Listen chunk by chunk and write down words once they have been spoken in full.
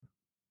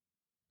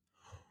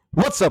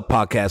What's up,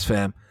 podcast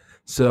fam?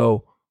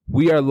 So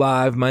we are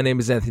live. My name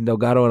is Anthony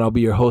Delgado, and I'll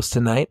be your host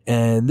tonight.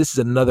 And this is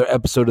another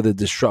episode of the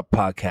Disrupt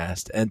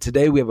podcast. And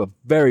today we have a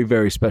very,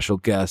 very special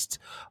guest,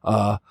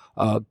 a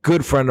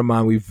good friend of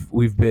mine.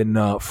 We've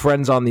been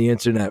friends on the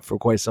internet for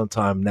quite some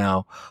time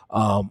now.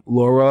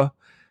 Laura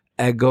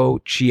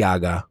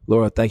Egochiaga.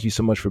 Laura, thank you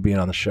so much for being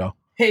on the show.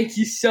 Thank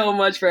you so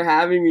much for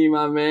having me,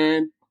 my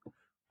man.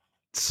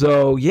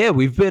 So yeah,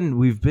 we've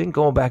been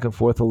going back and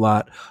forth a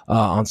lot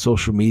on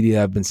social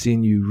media. I've been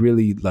seeing you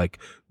really like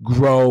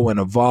grow and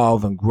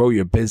evolve and grow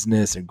your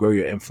business and grow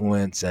your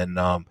influence, and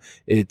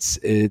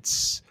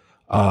it's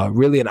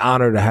really an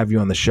honor to have you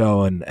on the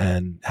show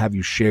and have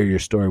you share your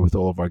story with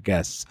all of our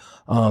guests.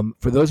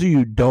 For those of you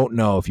who don't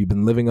know, if you've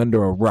been living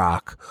under a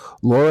rock,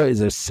 Laura is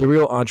a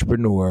serial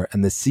entrepreneur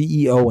and the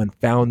CEO and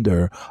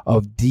founder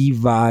of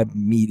D-Vibe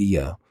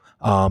Media,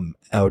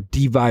 or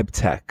D-Vibe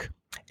Tech,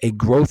 a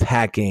growth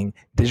hacking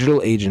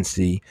digital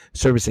agency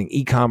servicing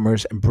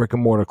e-commerce and brick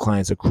and mortar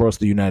clients across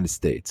the United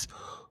States.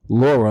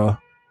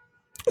 Laura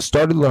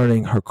started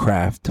learning her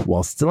craft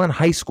while still in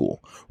high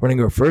school, running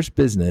her first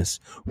business,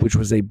 which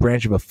was a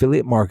branch of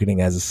affiliate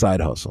marketing as a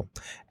side hustle.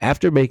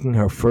 After making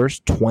her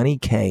first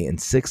 $20K in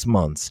 6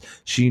 months,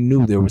 she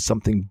knew there was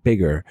something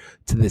bigger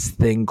to this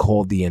thing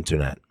called the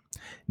internet.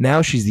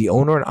 Now she's the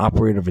owner and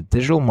operator of a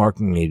digital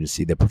marketing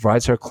agency that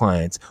provides her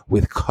clients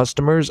with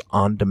customers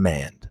on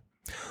demand.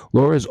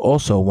 Laura is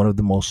also one of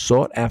the most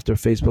sought-after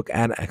Facebook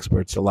ad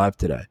experts alive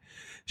today.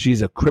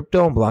 She's a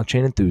crypto and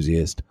blockchain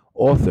enthusiast,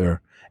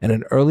 author, and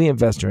an early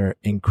investor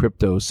in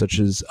cryptos such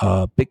as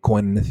Bitcoin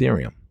and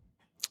Ethereum.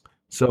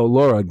 So,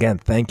 Laura, again,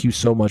 thank you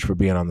so much for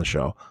being on the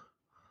show.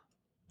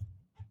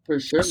 For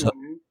sure.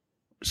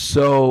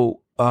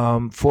 So,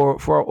 for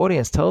our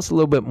audience, tell us a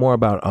little bit more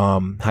about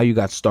how you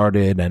got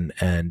started and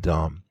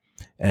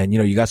you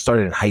know, you got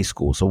started in high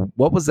school. So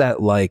what was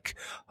that like,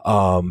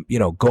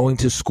 going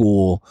to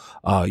school?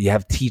 You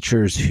have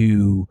teachers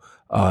who,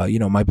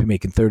 might be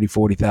making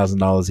 $30,000,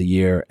 $40,000 a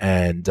year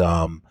and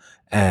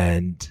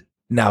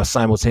now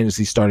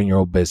simultaneously starting your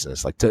own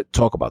business. Like, to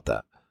talk about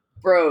that.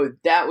 Bro,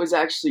 that was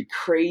actually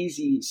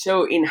crazy.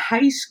 So in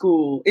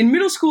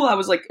middle school, I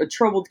was like a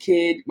troubled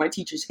kid. My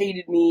teachers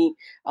hated me.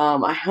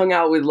 I hung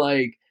out with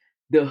like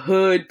the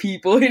hood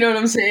people, you know what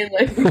I'm saying?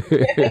 Like,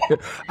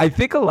 I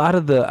think a lot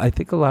of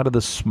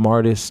the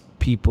smartest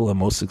people and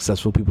most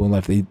successful people in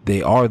life,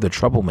 they are the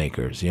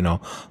troublemakers, you know.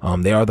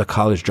 They are the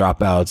college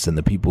dropouts and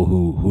the people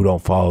who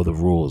don't follow the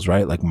rules,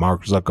 right? Like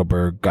Mark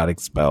Zuckerberg got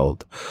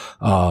expelled.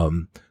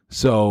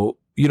 So,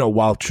 you know,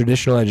 while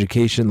traditional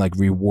education like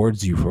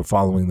rewards you for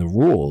following the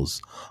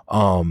rules,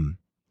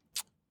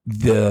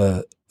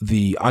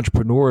 the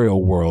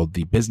entrepreneurial world,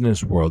 the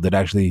business world, that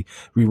actually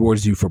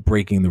rewards you for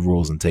breaking the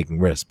rules and taking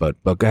risks.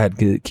 But go ahead,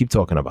 keep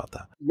talking about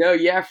that. No,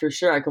 yeah, for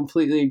sure. I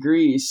completely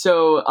agree.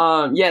 So,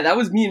 that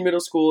was me in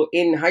middle school.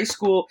 In high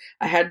school,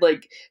 I had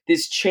like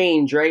this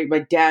change, right? My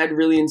dad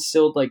really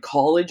instilled like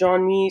college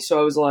on me. So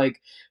I was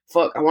like,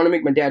 fuck, I want to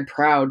make my dad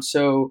proud.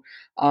 So,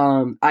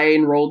 I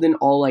enrolled in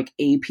all like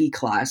AP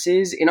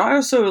classes, and I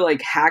also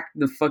like hacked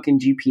the fucking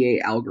GPA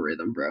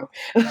algorithm, bro.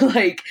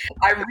 Like,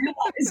 I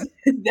realized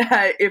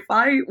that if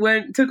I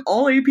took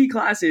all AP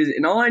classes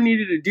and all I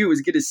needed to do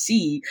was get a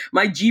C,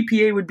 my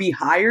GPA would be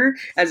higher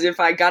as if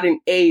I got an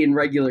A in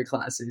regular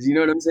classes. You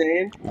know what I'm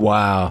saying?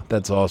 Wow,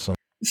 that's awesome.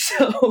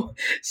 So,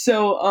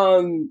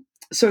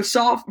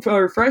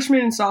 for freshman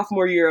and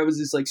sophomore year, I was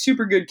this like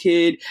super good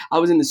kid. I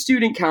was in the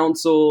student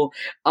council.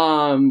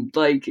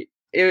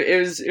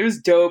 It was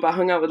dope. I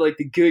hung out with like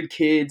the good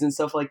kids and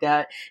stuff like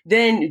that.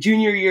 Then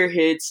junior year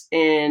hits,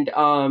 and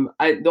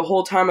the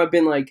whole time I've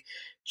been like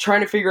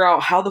trying to figure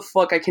out how the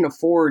fuck I can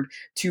afford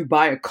to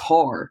buy a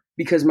car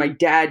because my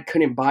dad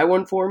couldn't buy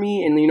one for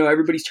me, and you know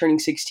everybody's turning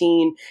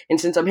 16.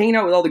 And since I'm hanging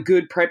out with all the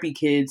good preppy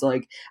kids,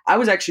 like I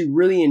was actually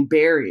really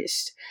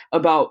embarrassed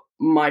about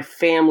my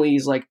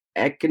family's like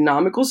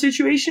economical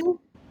situation.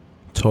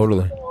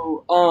 Totally.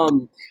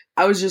 So,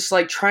 I was just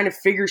like trying to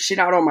figure shit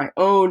out on my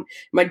own.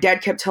 My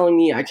dad kept telling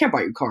me, I can't buy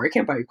your car. I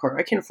can't buy your car.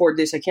 I can't afford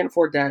this. I can't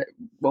afford that,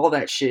 all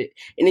that shit.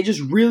 And it just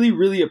really,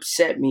 really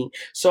upset me.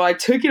 So I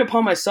took it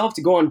upon myself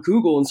to go on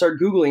Google and start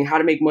Googling how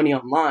to make money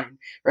online.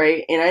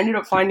 Right. And I ended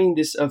up finding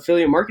this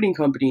affiliate marketing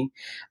company,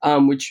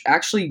 which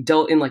actually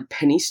dealt in like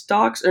penny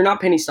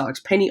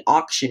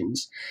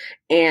auctions.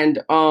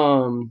 And,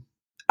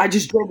 I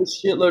just drove a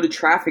shitload of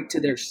traffic to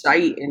their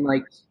site and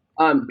like,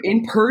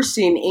 in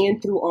person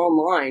and through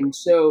online.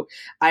 So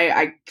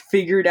I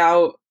figured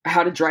out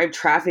how to drive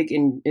traffic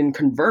and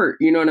convert,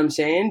 you know what I'm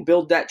saying?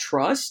 Build that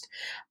trust.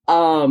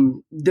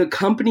 The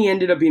company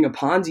ended up being a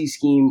Ponzi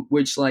scheme,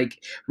 which like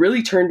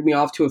really turned me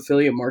off to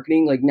affiliate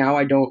marketing. Like now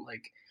I don't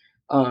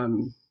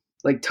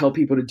like tell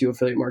people to do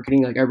affiliate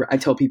marketing. Like I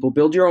tell people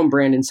build your own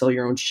brand and sell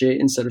your own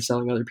shit instead of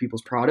selling other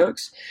people's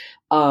products.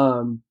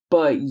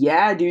 But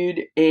yeah,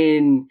 dude,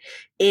 in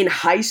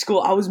high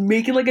school, I was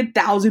making like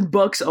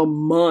 $1,000 a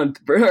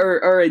month, bro,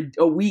 or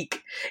a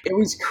week. It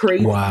was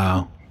crazy.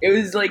 Wow. It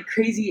was like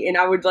crazy, and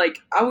I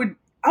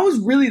was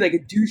really like a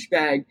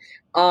douchebag.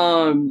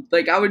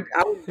 Like I would,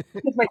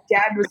 because my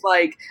dad was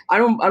like, I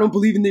don't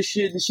believe in this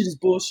shit. This shit is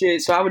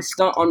bullshit. So I would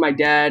stunt on my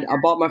dad. I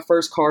bought my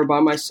first car by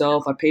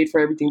myself. I paid for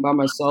everything by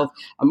myself.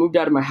 I moved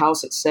out of my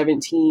house at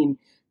 17,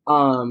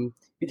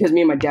 because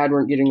me and my dad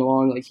weren't getting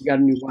along. Like he got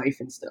a new wife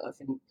and stuff,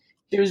 and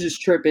she was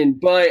just tripping.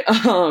 But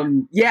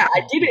yeah,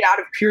 I did it out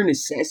of pure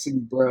necessity,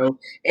 bro.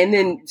 And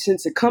then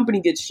since the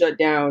company gets shut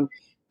down,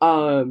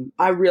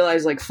 I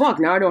realized like, fuck,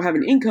 now I don't have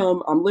an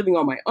income. I'm living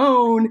on my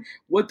own.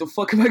 What the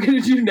fuck am I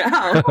gonna do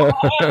now?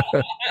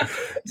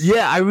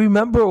 Yeah, I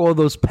remember all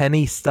those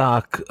penny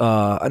stock,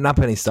 not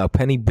penny stock,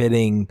 penny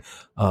bidding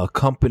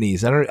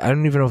companies. I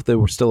don't even know if they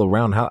were still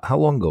around. How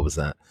long ago was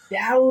that?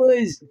 That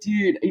was,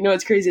 dude. You know,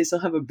 it's crazy. I still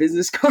have a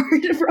business card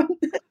from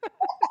that.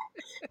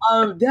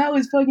 That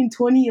was fucking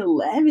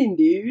 2011,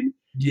 dude.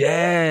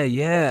 Yeah,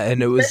 yeah,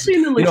 and it was Especially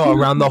in the Latino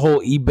around the whole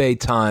eBay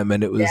time,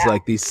 and it was Yeah.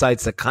 like these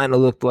sites that kind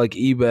of looked like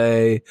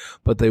eBay,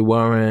 but they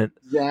weren't.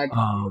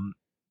 Exactly.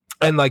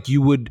 And like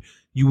you would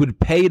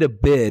pay to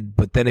bid,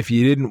 but then if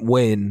you didn't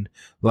win,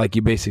 like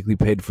you basically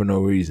paid for no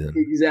reason.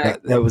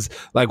 Exactly. That was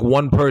like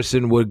one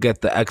person would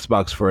get the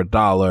Xbox for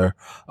 $1,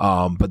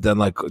 but then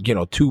like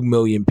 2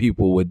 million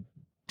people would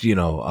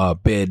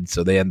bid,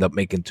 so they end up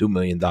making $2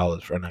 million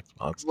for an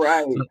Xbox.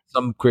 Right.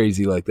 Some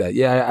crazy like that.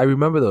 Yeah, I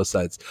remember those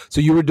sites.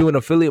 So you were doing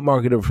affiliate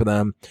marketing for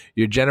them.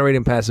 You're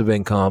generating passive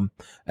income,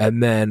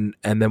 and then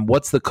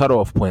what's the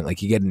cutoff point?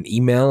 Like you get an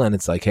email and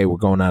it's like, hey, we're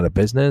going out of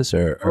business,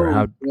 or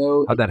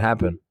how'd that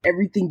happen?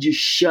 Everything just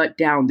shut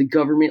down. The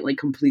government like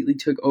completely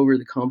took over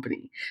the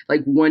company.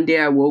 Like one day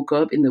I woke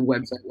up and the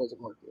website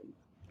wasn't working.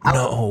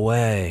 No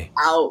way.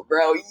 Out,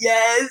 bro.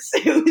 Yes.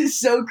 It was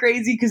so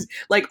crazy because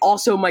like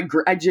also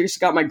I just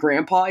got my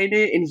grandpa in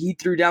it and he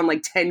threw down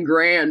like 10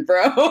 grand,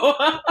 bro.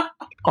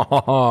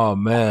 Oh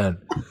man.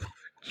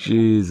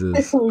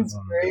 Jesus. It was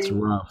crazy. That's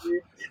rough.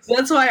 So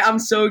that's why I'm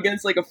so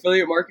against like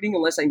affiliate marketing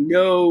unless I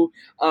know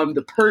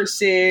the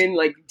person,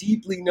 like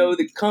deeply know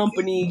the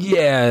company.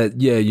 Yeah,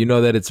 you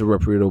know that it's a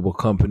reputable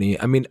company.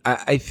 I mean,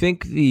 I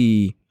think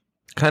the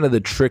kind of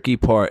the tricky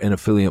part in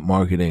affiliate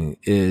marketing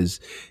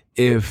is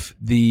if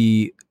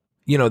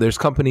there's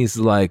companies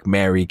like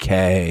Mary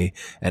Kay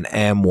and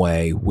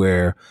Amway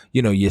where,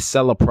 you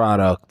sell a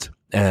product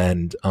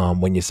and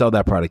when you sell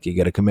that product, you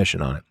get a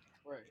commission on it.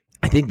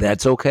 I think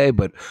that's okay,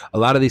 but a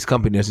lot of these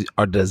companies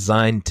are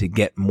designed to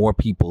get more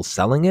people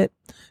selling it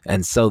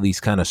and sell these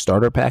kind of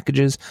starter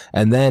packages.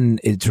 And then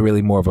it's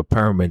really more of a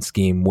pyramid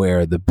scheme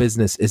where the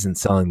business isn't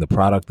selling the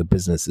product. The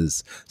business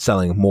is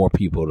selling more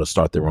people to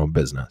start their own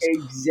business.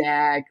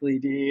 Exactly,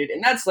 dude.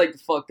 And that's like the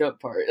fucked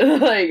up part.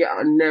 Like,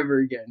 never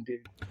again,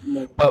 dude.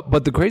 Never.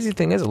 But the crazy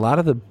thing is a lot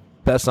of the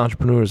best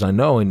entrepreneurs I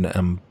know, and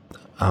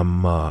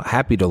I'm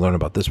happy to learn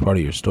about this part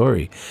of your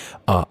story.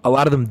 A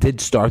lot of them did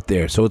start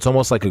there. So it's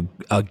almost like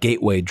a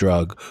gateway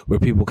drug where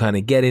people kind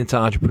of get into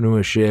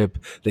entrepreneurship.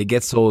 They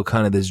get sold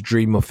kind of this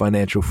dream of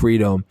financial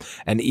freedom.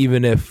 And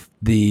even if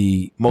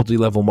the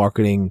multi-level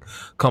marketing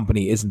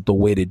company isn't the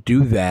way to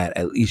do that,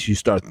 at least you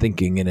start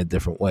thinking in a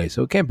different way.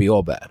 So it can't be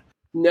all bad.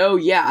 No,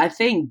 yeah, I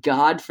thank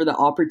God for the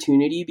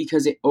opportunity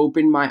because it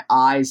opened my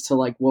eyes to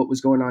like what was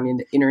going on in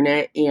the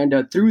internet, and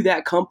through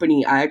that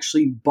company, I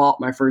actually bought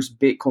my first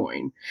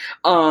Bitcoin,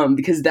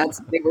 because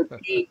they were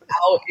paying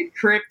out in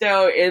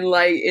crypto, and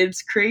like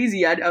it's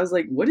crazy. I was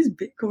like, what is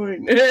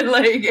Bitcoin?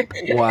 Like,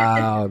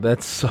 wow,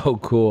 that's so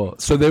cool.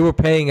 So they were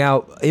paying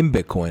out in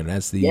Bitcoin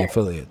as the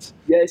affiliates.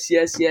 Yes.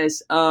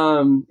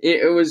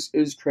 It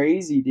was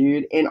crazy,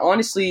 dude. And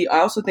honestly, I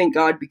also thank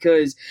God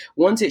because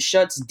once it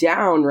shuts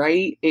down,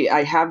 right,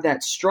 I have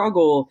that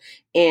struggle,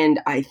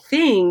 and I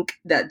think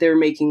that they're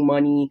making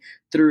money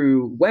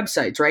through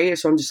websites, right?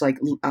 So I'm just like,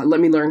 let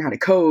me learn how to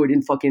code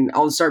and fucking,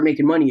 I'll start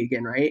making money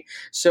again, right?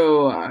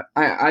 So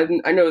I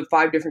know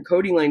 5 different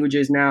coding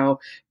languages now,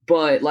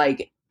 but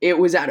like, it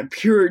was out of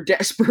pure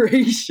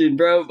desperation,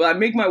 bro. But I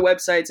make my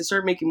websites. I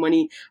started making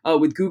money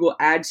with Google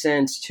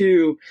AdSense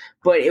too,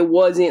 but it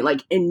wasn't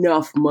like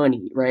enough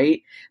money,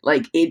 right?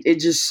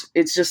 It's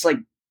just like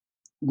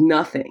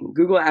nothing.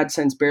 Google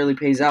AdSense barely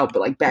pays out,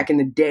 but like back in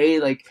the day,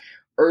 like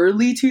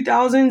early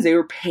 2000s, they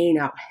were paying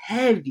out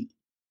heavy.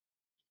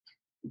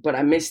 But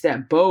I missed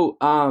that boat.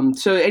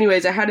 So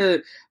anyways,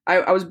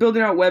 I was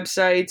building out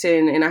websites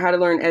and I had to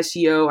learn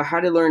SEO. I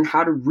had to learn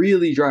how to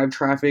really drive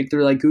traffic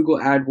through like Google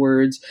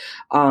AdWords,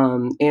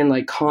 and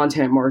like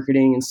content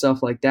marketing and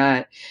stuff like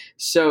that.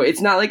 So it's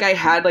not like I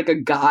had like a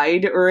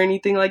guide or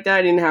anything like that.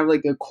 I didn't have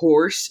like a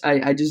course.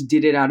 I just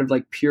did it out of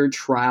like pure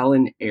trial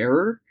and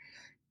error.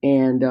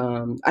 And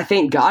I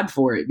thank God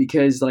for it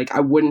because like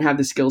I wouldn't have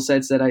the skill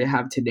sets that I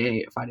have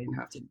today if I didn't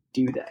have to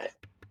do that.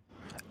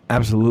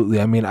 Absolutely.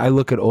 I mean, I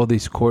look at all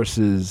these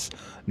courses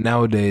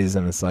nowadays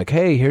and it's like,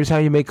 hey, here's how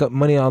you make up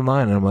money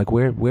online. And I'm like,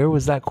 where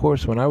was that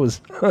course when I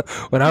was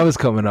when I was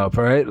coming up,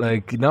 right?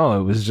 Like, no,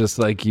 it was just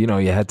like, you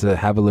had to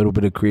have a little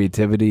bit of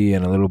creativity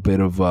and a little bit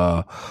of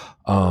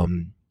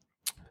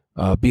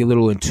be a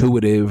little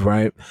intuitive,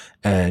 right?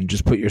 And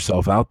just put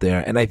yourself out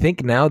there. And I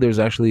think now there's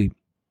actually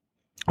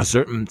a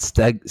certain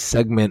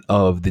segment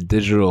of the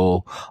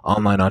digital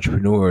online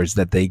entrepreneurs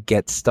that they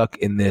get stuck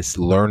in this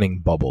learning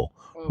bubble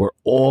where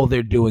all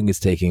they're doing is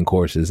taking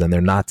courses and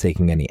they're not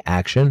taking any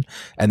action,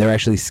 and they're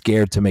actually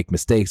scared to make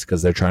mistakes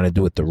because they're trying to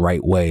do it the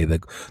right way,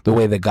 the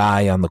way the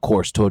guy on the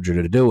course told you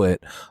to do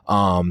it.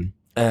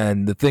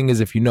 And the thing is,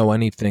 if you know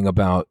anything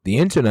about the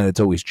internet, it's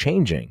always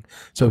changing.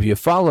 So if you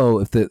follow,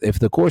 if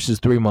the course is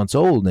 3 months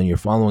old and you're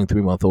following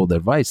 3 month old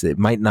advice, it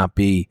might not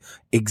be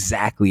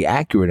exactly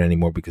accurate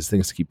anymore because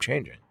things keep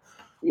changing.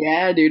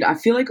 Yeah, dude. I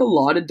feel like a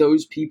lot of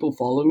those people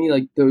follow me,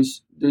 like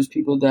those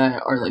people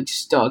that are like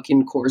stuck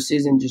in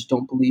courses and just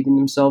don't believe in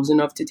themselves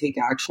enough to take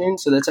action.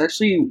 So that's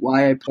actually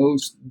why I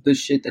post the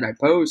shit that I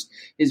post,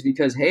 is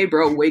because, hey,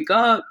 bro, wake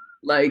up.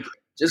 Like,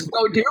 just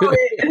go do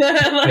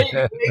it. Like,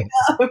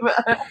 wake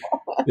up.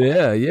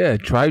 Yeah.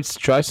 Try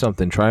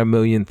something. Try a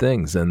million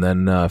things, and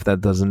then if that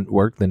doesn't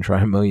work, then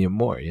try a million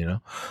more.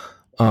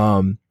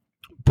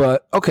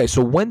 But okay,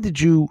 so when did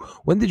you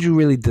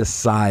really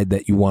decide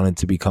that you wanted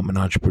to become an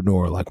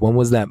entrepreneur? Like, when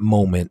was that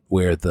moment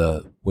where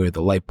the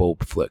light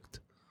bulb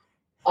flicked?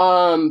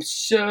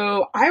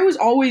 So I was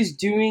always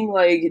doing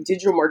like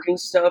digital marketing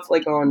stuff,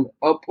 like on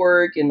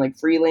Upwork and like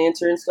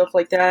Freelancer and stuff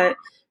like that.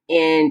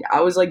 And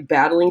I was like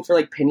battling for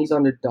like pennies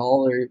on the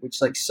dollar,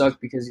 which like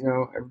sucked because,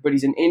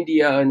 everybody's in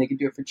India and they could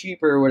do it for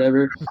cheaper or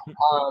whatever.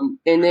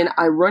 And then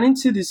I run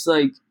into this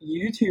like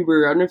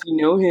YouTuber. I don't know if you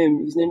know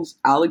him. His name's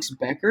Alex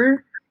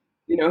Becker.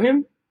 You know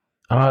him?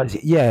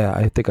 Yeah,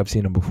 I think I've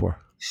seen him before.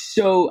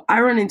 So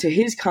I run into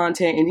his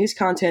content, and his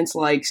content's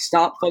like,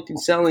 stop fucking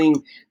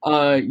selling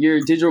your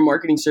digital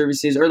marketing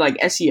services, or like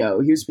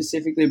SEO. He was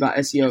specifically about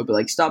SEO, but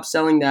like, stop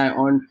selling that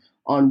on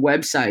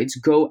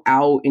websites. Go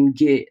out and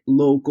get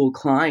local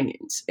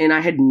clients. And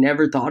I had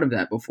never thought of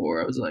that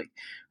before. I was like,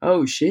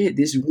 oh shit,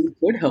 this really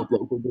could help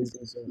local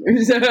business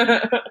owners.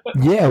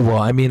 Yeah, well,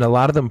 I mean, a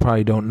lot of them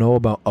probably don't know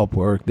about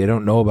Upwork. They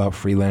don't know about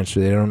Freelancer.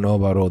 They don't know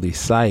about all these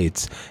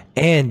sites.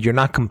 And you're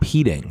not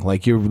competing.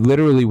 Like, you're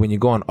literally, when you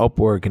go on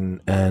Upwork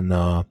and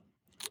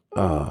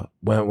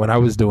when I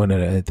was doing it,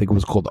 I think it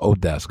was called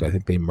Odesk. I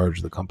think they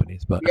merged the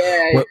companies. But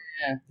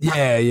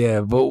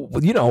yeah. But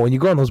when you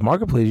go on those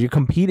marketplaces, you're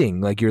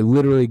competing. Like, you're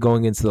literally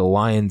going into the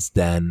lion's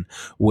den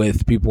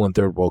with people in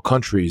third world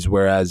countries.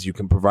 Whereas you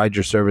can provide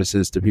your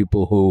services to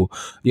people who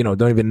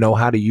don't even know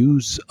how to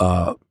use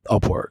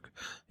Upwork.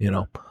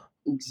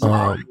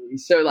 Exactly.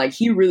 So like,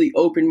 he really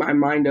opened my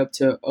mind up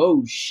to,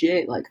 oh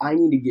shit, like I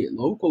need to get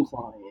local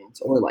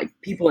clients, or like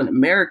people in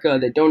America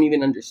that don't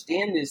even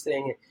understand this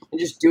thing, and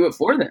just do it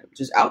for them.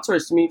 Just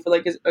outsource to me for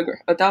like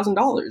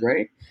 $1,000,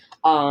 right?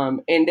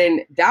 And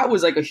then that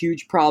was like a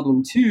huge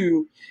problem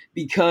too,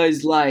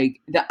 because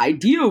like the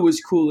idea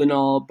was cool and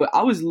all, but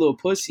I was a little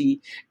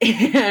pussy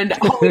and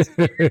I was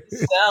scared to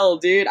sell,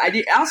 dude. I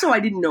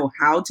didn't know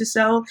how to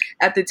sell.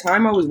 At the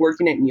time I was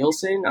working at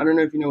Nielsen. I don't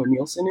know if you know what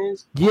Nielsen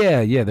is.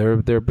 Yeah,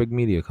 they're a big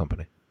media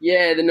company.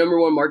 Yeah, the number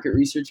one market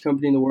research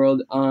company in the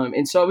world.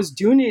 And so I was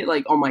doing it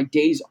like on my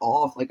days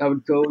off. Like I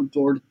would go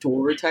door to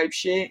door type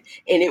shit.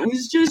 And it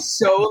was just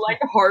so like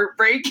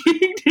heartbreaking,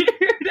 dude.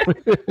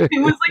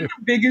 It was like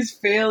the biggest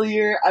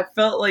failure. I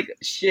felt like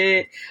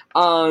shit.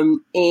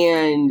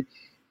 And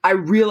I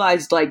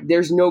realized like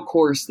there's no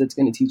course that's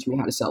going to teach me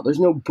how to sell. There's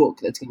no book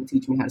that's going to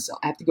teach me how to sell.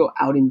 I have to go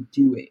out and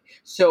do it.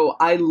 So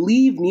I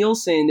leave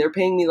Nielsen. They're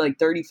paying me like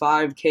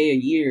 $35K a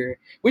year,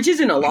 which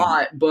isn't a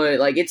lot, but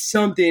like it's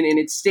something and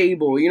it's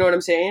stable. You know what I'm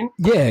saying?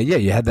 Yeah.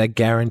 You had that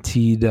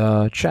guaranteed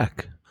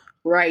check.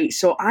 Right.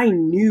 So I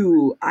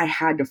knew I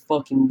had to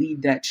fucking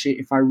leave that shit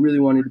if I really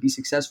wanted to be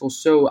successful.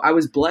 So I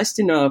was blessed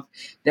enough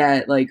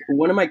that like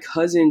one of my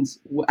cousins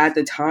at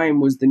the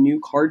time was the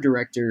new car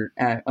director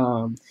at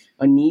a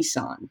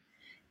Nissan.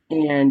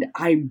 And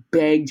I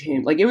begged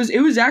him, like it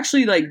was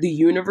actually like the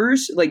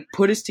universe like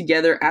put us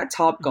together at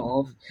Top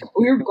Golf.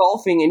 We were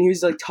golfing, and he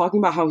was like talking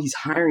about how he's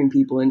hiring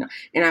people, and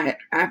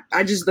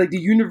I just like the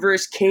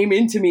universe came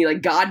into me,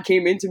 like God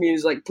came into me and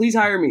was like, please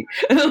hire me.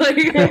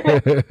 Like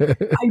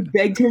I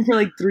begged him for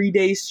like 3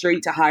 days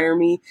straight to hire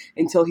me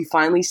until he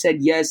finally said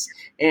yes,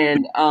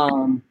 and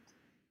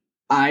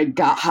I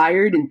got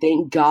hired, and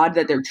thank God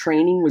that their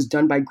training was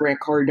done by Grant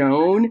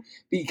Cardone,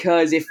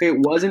 because if it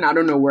wasn't, I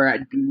don't know where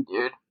I'd be,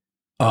 dude.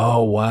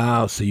 Oh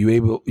wow! So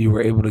you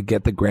were able to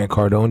get the Grant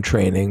Cardone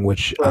training,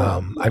 which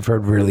I've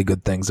heard really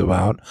good things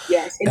about.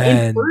 Yes,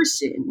 and in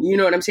person, you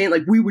know what I'm saying?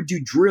 Like we would do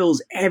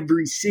drills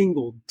every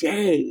single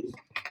day.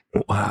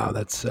 Wow,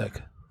 that's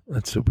sick.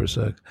 That's super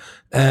sick.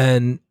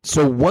 And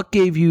so, what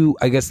gave you,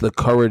 I guess, the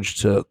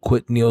courage to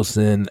quit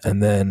Nielsen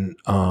and then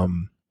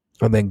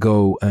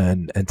go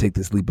and take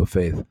this leap of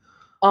faith?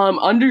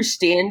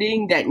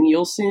 Understanding that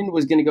Nielsen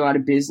was going to go out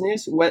of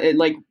business,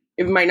 like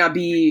it might not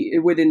be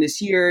within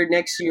this year,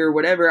 next year,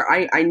 whatever.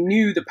 I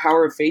knew the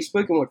power of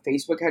Facebook and what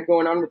Facebook had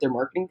going on with their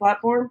marketing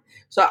platform.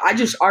 So I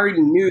just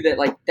already knew that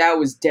like that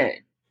was dead,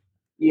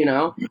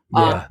 Yeah,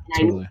 totally.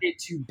 I needed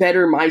to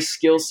better my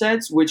skill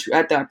sets, which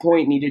at that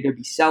point needed to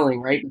be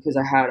selling, right? Because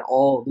I had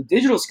all the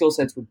digital skill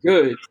sets were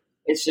good.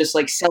 It's just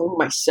like selling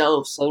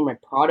myself, selling my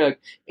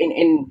product,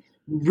 and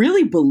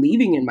really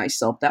believing in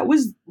myself. That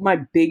was my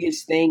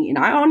biggest thing. And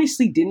I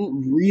honestly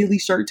didn't really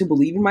start to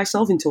believe in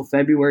myself until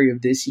February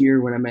of this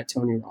year when I met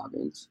Tony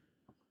Robbins.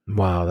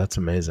 Wow, that's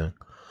amazing.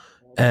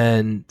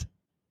 And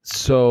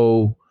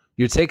so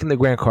you're taking the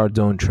Grant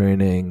Cardone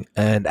training,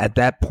 and at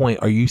that point,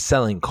 are you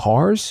selling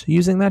cars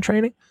using that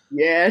training?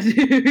 Yeah,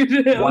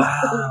 dude. I'm selling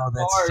Wow,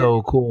 that's cars.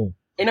 so cool.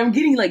 And I'm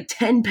getting like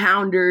 10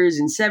 pounders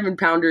and 7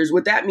 pounders.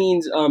 What that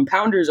means,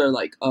 pounders are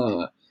like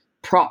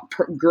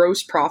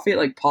gross profit,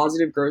 like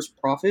positive gross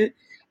profit,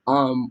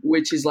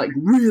 which is like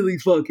really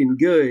fucking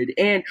good.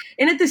 And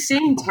at the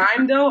same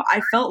time though,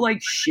 I felt like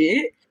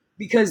shit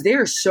because they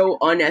are so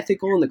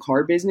unethical in the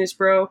car business,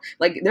 bro.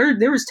 Like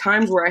there was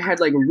times where I had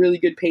like a really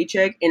good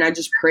paycheck and I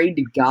just prayed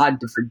to God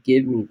to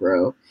forgive me,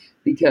 bro,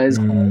 because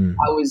I Mm.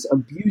 was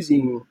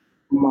abusing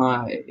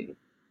my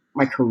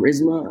my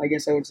charisma, I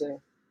guess I would say.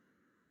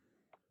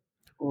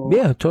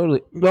 Yeah,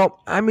 totally. Well,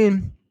 I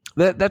mean,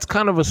 that's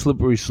kind of a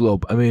slippery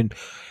slope. I mean,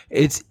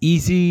 it's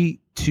easy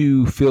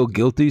to feel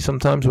guilty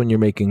sometimes when you're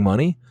making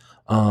money.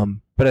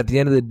 But at the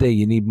end of the day,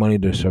 you need money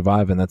to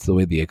survive, and that's the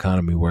way the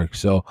economy works.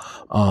 So,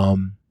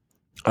 um,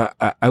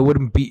 I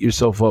wouldn't beat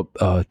yourself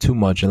up too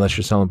much unless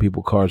you're selling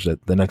people cars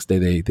that the next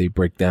day they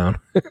break down.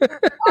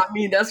 I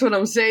mean, that's what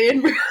I'm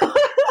saying, bro.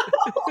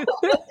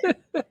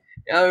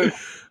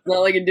 It's not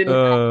like it didn't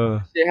happen.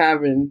 uh, It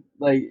happened.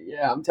 Like,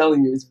 yeah, I'm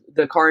telling you,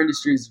 the car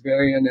industry is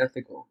very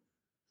unethical.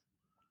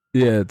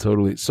 yeah,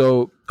 totally.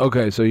 So,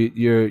 okay, so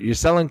you're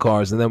selling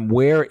cars, and then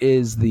where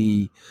is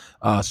the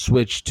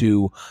switch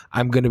to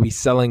I'm going to be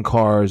selling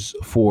cars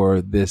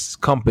for this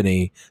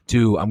company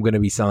to I'm going to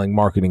be selling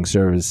marketing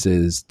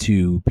services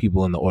to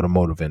people in the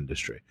automotive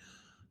industry?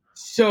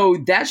 So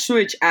that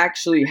switch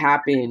actually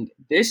happened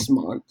this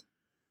month.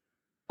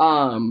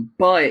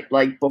 But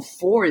like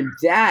before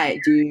that,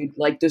 dude,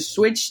 like the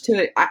switch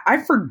to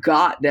I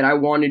forgot that I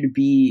wanted to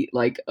be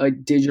like a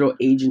digital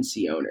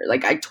agency owner.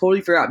 Like I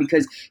totally forgot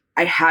because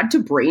I had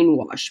to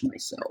brainwash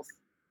myself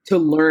to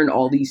learn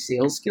all these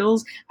sales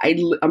skills.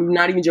 I'm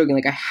not even joking.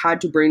 Like I had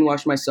to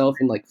brainwash myself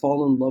and like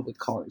fall in love with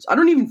cars. I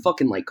don't even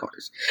fucking like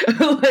cars.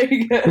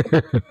 Like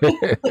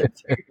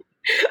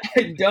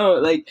I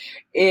don't like,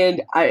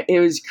 and I it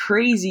was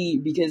crazy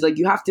because like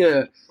you have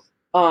to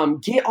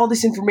get all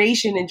this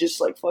information and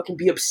just like fucking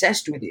be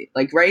obsessed with it.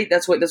 Like, right?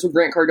 That's what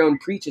Grant Cardone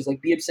preaches.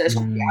 Like, be obsessed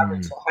with the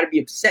average. Mm. So how to be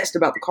obsessed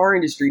about the car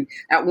industry.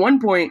 At one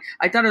point,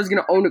 I thought I was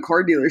gonna own a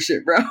car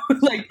dealership, bro.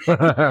 Like,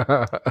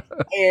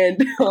 and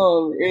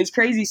it was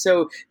crazy.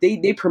 So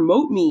they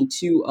promote me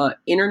to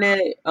internet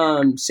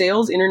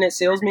sales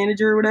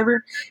manager or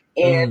whatever.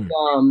 And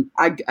Mm.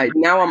 I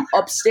now I'm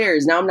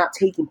upstairs. Now I'm not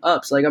taking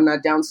ups. Like I'm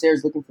not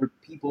downstairs looking for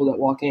people that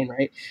walk in,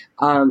 right?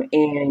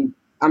 And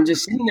I'm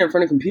just sitting there in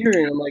front of a computer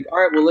and I'm like, all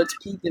right, well, let's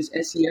peep this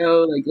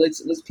SEO. Like,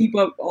 let's peep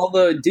up all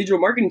the digital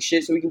marketing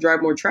shit so we can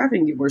drive more traffic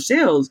and get more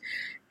sales.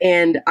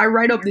 And I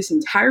write up this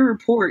entire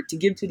report to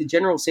give to the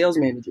general sales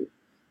manager.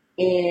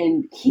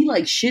 And he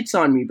like shits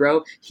on me,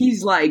 bro.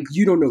 He's like,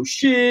 you don't know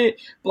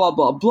shit, blah,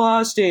 blah,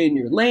 blah, stay in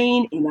your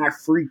lane. And I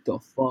freaked the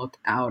fuck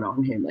out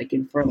on him, like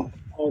in front of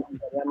everybody.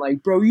 I'm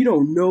like, bro, you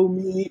don't know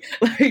me.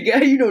 Like,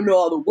 you don't know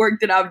all the work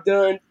that I've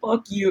done.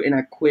 Fuck you. And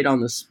I quit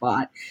on the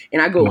spot.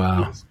 And I go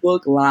Wow.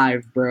 Facebook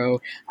Live, bro.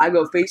 I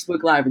go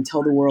Facebook Live and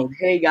tell the world,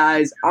 hey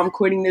guys, I'm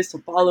quitting this to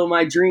follow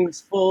my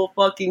dreams full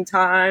fucking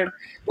time.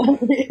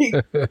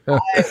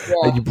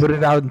 And you put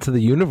it out into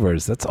the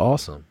universe. That's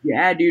awesome.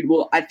 Yeah, dude.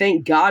 Well, I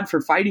thank God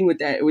for fighting with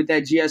that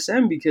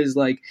GSM because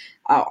like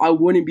I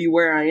wouldn't be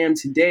where I am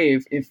today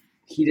if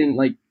he didn't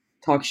like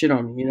talk shit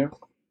on me, you know?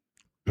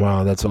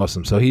 Wow, that's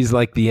awesome. So he's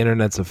like the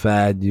internet's a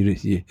fad.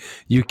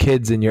 You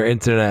kids and your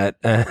internet.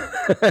 Well,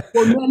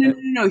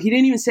 no. He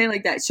didn't even say it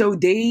like that. So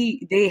they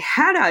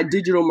had a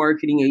digital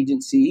marketing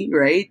agency,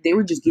 right? They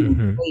were just getting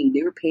Hmm. paid.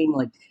 They were paying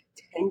like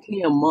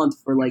 10K a month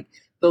for like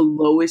the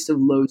lowest of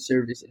low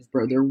services,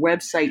 bro. Their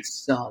website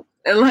sucked.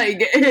 And like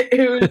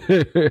it was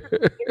they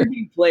were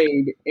being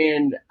played,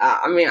 and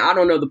I mean I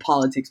don't know the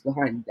politics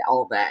behind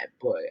all that,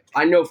 but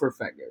I know for a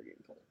fact they were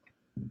getting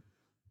played.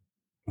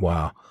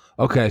 Wow.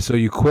 Okay, so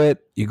you quit.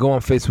 You go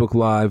on Facebook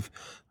Live.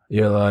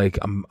 You're like,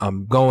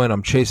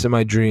 I'm chasing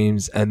my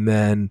dreams, and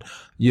then,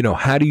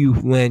 how do you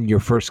land your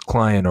first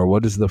client, or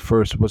what's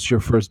your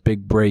first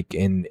big break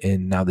in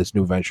now this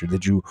new venture?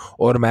 Did you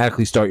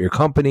automatically start your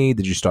company?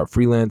 Did you start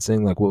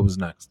freelancing? Like, what was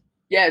next?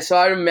 Yeah, so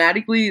I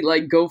automatically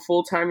like go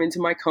full time into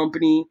my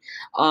company.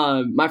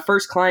 My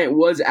first client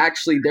was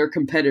actually their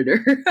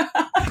competitor.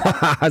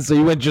 So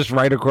you went just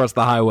right across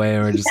the highway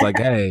and were just like,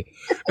 hey.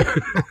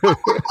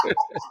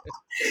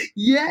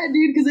 Yeah,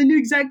 dude, because I knew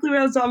exactly what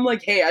I was. I'm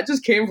like, hey, I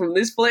just came from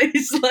this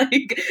place.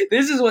 Like,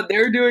 this is what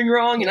they're doing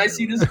wrong, and I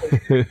see this.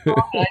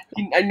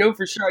 I know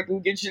for sure I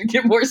can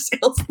get more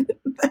sales.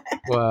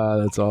 Wow,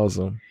 that's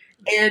awesome.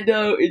 And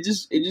it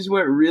just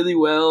went really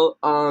well.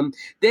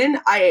 Then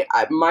I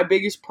my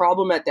biggest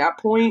problem at that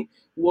point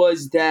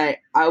was that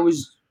I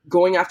was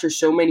going after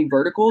so many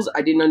verticals.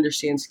 I didn't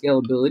understand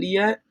scalability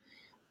yet.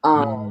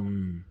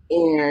 Mm,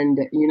 And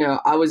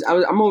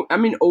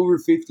I'm in over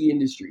 50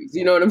 industries.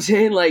 You know what I'm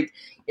saying? Like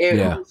it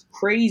yeah. was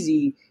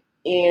crazy,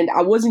 and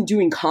I wasn't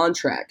doing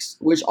contracts,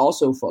 which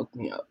also fucked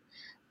me up.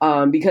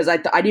 because I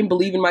didn't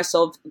believe in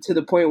myself to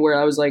the point where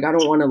I was like, I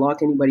don't want to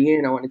lock anybody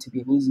in. I want it to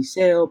be an easy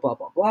sale, blah,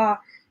 blah, blah.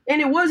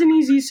 And it was an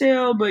easy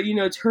sale, but,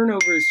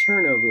 turnover is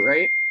turnover,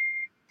 right?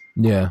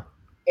 Yeah.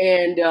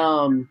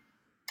 And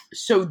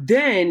so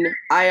then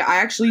I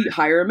actually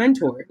hire a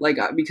mentor, like,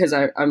 because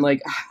I'm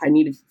like, I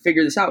need to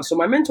figure this out. So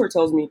my mentor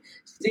tells me,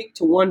 stick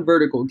to one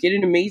vertical, get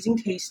an amazing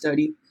case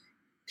study,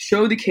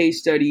 show the case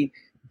study,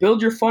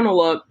 build your funnel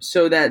up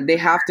so that they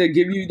have to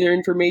give you their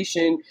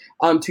information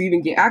to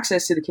even get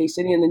access to the case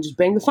study, and then just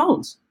bang the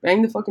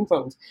fucking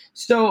phones.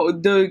 So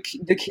the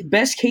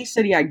best case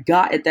study I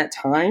got at that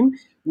time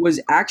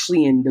was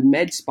actually in the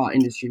med spa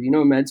industry. You know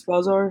what med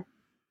spas are?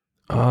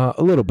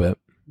 A little bit.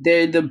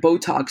 They're the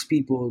Botox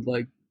people,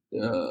 like.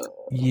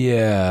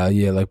 Yeah,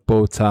 like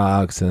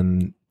Botox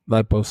and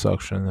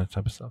liposuction, that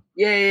type of stuff.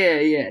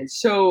 Yeah.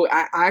 So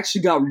I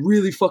actually got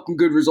really fucking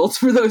good results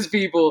for those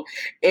people,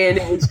 and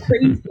it was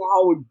crazy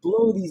how I would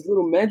blow these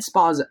little med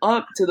spas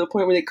up to the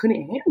point where they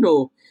couldn't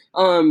handle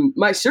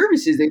my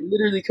services. They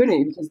literally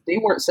couldn't, because they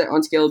weren't set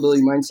on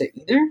scalability mindset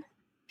either.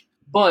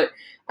 But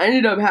I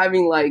ended up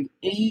having like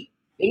eight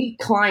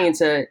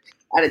clients at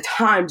a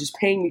time, just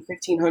paying me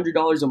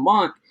 $1,500 a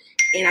month.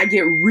 And I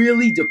get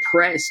really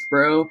depressed,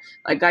 bro.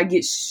 Like, I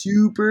get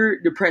super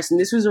depressed. And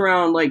this was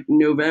around like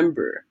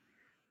November.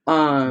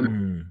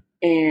 And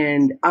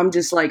I'm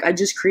just like, I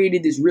just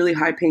created this really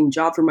high paying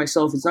job for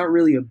myself. It's not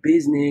really a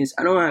business.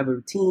 I don't have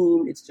a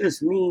team. It's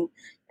just me.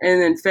 And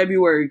then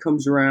February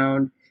comes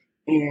around,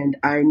 and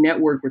I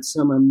network with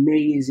some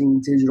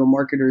amazing digital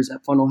marketers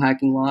at Funnel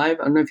Hacking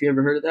Live. I don't know if you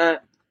ever heard of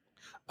that.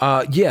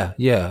 Yeah.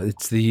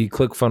 It's the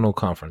ClickFunnels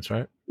conference,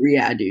 right?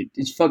 Yeah, dude,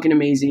 it's fucking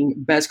amazing.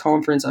 Best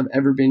conference I've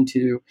ever been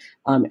to.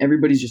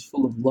 Everybody's just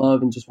full of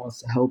love and just wants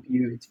to help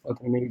you. It's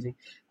fucking amazing.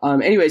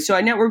 Anyway, so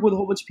I network with a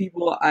whole bunch of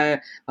people.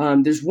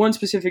 There's one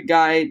specific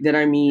guy that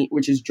I meet,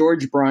 which is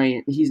George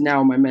Bryant. He's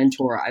now my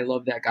mentor. I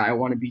love that guy. I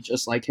want to be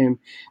just like him.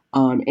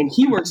 And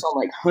he works on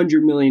like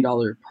 $100 million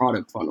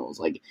product funnels.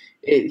 Like,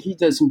 he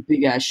does some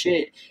big ass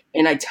shit.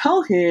 And I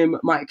tell him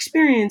my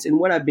experience and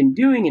what I've been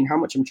doing and how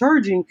much I'm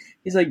charging.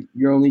 He's like,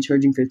 "You're only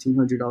charging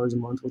 $1,500 a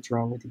month. What's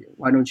wrong with you?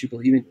 Why don't you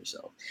believe in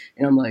yourself?"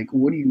 And I'm like,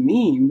 "What do you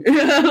mean?"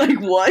 Like,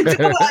 what? I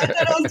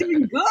thought I was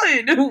doing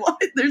good.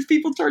 What? There's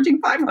people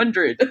charging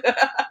 $500.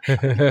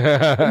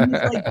 And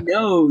he's like,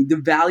 "No, the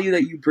value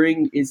that you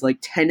bring is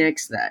like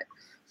 10x that."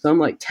 So I'm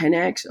like,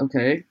 10x?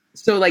 Okay.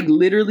 So like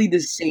literally the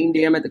same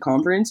day I'm at the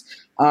conference,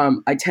 I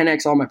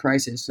 10x all my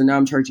prices. So now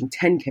I'm charging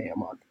 $10K a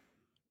month.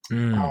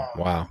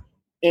 Wow.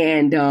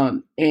 And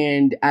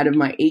out of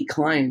my 8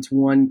 clients,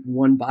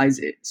 one buys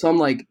it. So I'm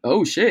like,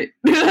 oh shit.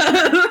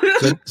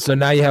 So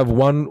now you have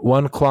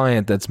one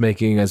client that's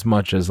making as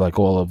much as like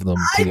all of them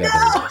together.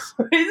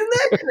 Isn't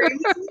that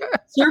crazy?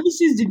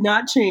 Services did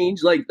not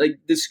change. Like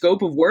the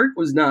scope of work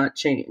was not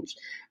changed.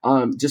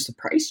 Just the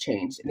price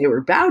changed, and they were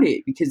about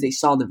it because they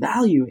saw the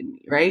value in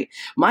me, right?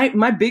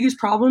 My biggest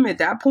problem at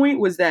that point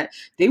was that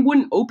they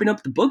wouldn't open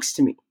up the books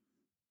to me.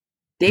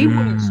 They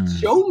wouldn't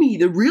show me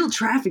the real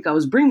traffic I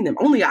was bringing them.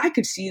 Only I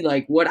could see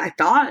like what I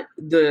thought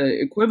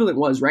the equivalent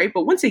was, right?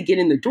 But once they get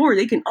in the door,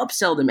 they can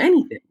upsell them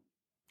anything.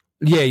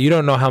 Yeah, you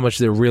don't know how much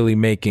they're really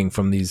making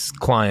from these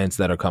clients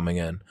that are coming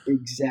in.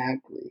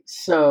 Exactly.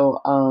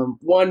 So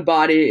one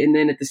bought it, and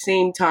then at the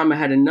same time, I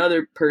had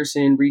another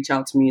person reach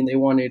out to me, and they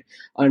wanted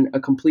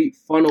a complete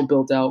funnel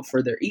built out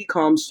for their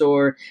e-com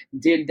store.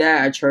 Did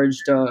that. I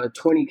charged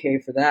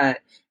 $20K for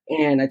that,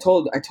 and I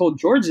told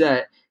George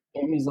that,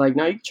 and he's like,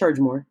 "No, you can charge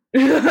more."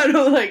 And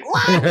I'm like,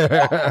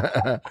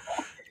 "What?"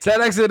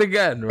 10x it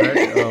again,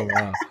 right? Oh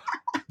wow.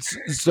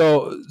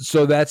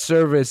 So that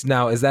service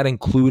now, is that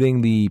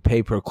including the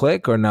pay per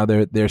click, or now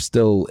they're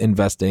still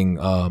investing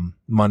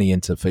money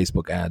into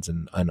Facebook ads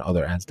and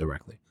other ads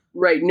directly?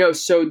 Right. No.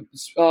 So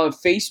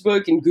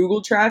Facebook and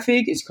Google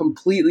traffic is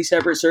completely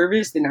separate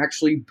service than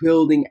actually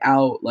building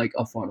out like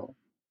a funnel.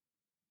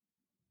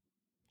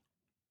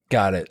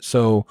 Got it.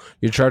 So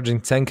you're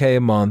charging $10K a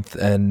month,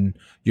 and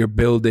you're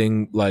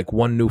building like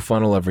one new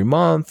funnel every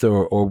month,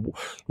 or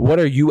what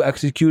are you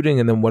executing,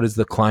 and then what is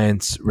the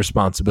client's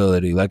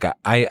responsibility? Like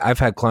I've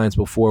had clients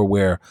before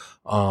where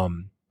I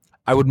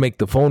would make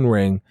the phone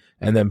ring,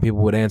 and then people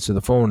would answer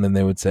the phone, and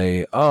they would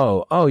say,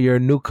 "Oh, you're a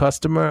new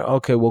customer?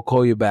 Okay, we'll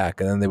call you back,"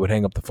 and then they would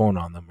hang up the phone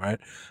on them, right?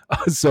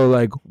 So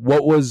like,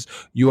 what was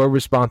your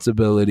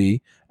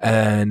responsibility,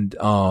 and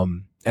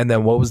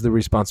then what was the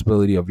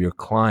responsibility of your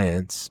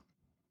clients?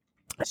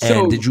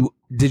 And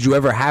did you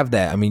ever have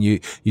that? I mean,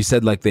 you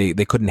said like they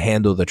couldn't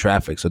handle the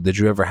traffic. So did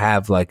you ever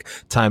have like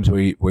times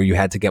where you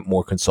had to get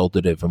more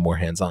consultative and more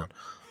hands-on?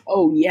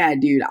 Oh yeah,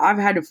 dude. I've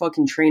had to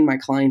fucking train my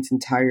client's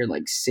entire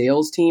like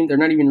sales team. They're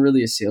not even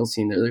really a sales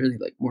team. They're really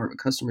like more of a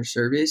customer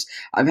service.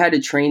 I've had to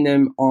train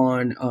them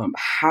on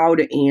how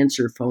to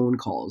answer phone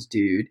calls,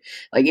 dude.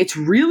 Like, it's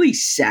really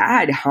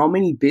sad how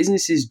many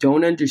businesses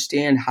don't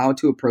understand how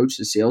to approach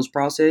the sales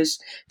process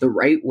the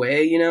right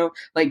way, you know?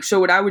 Like, so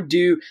what I would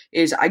do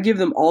is I give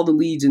them all the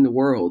leads in the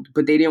world,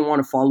 but they didn't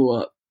want to follow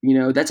up. You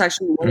know, that's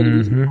actually one of the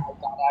reasons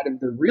why I got of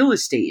the real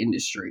estate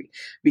industry,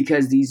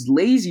 because these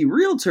lazy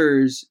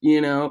realtors,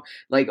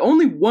 like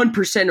only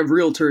 1% of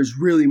realtors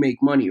really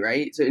make money,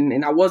 right? So,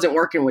 and I wasn't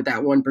working with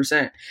that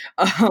 1%.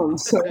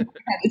 So I had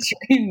to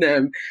train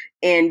them,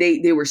 and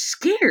they were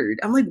scared.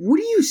 I'm like, what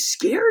are you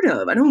scared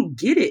of? I don't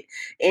get it.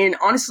 And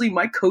honestly,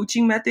 my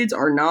coaching methods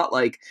are not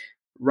like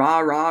rah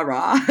rah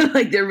rah.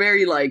 Like they're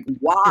very like,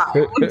 why?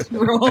 What's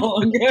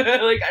wrong?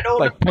 Like I don't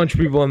Like punch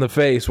people in the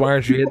face. Why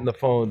aren't you hitting the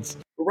phones?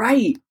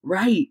 Right,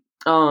 right.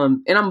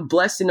 And I'm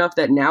blessed enough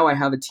that now I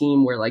have a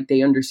team where like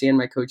they understand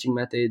my coaching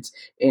methods,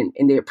 and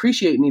they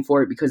appreciate me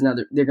for it, because now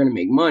they're going to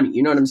make money.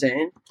 You know what I'm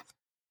saying?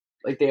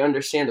 Like they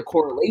understand the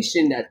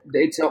correlation, that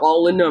it's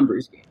all in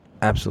numbers.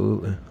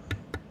 Absolutely.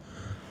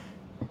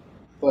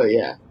 But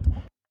yeah,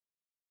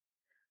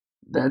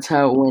 that's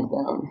how it went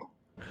down.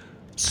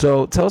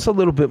 So tell us a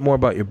little bit more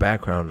about your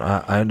background.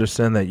 I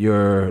understand that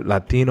you're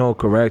Latino,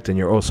 correct, and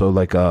you're also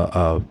like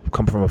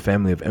come from a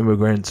family of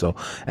immigrants. So,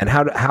 and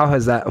how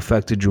has that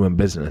affected you in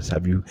business?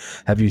 Have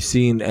you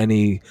seen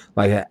any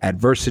like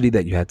adversity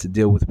that you had to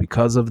deal with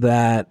because of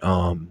that?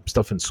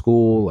 Stuff in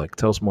school. Like,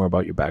 tell us more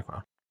about your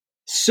background.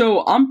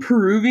 So I'm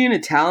Peruvian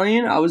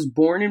Italian. I was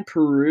born in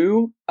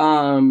Peru,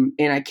 and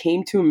I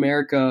came to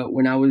America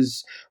when I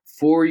was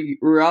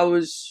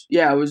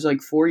I was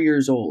like 4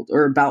 years old,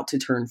 or about to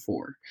turn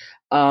four.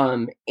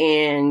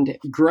 And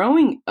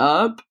growing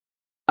up,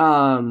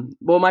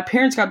 well, my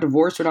parents got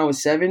divorced when I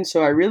was 7,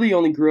 so I really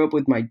only grew up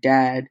with my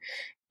dad.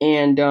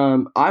 And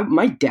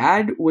my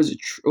dad was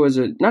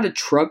a not a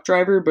truck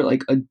driver, but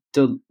like a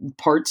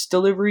parts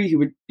delivery.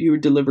 He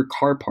would deliver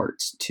car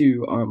parts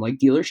to like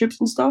dealerships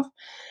and stuff.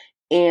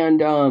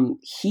 And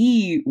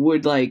he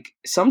would like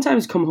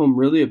sometimes come home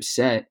really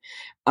upset,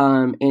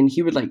 and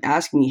he would like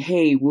ask me,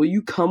 hey, will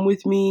you come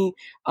with me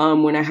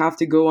when I have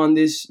to go on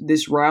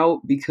this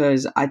route,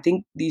 because I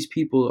think these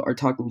people are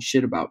talking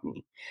shit about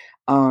me.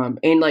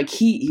 And like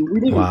we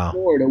live in Wow.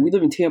 Florida, we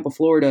live in Tampa,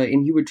 Florida,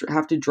 and he would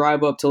have to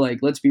drive up to, like,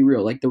 let's be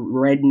real, like the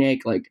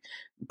redneck like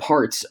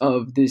parts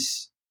of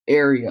this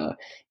area.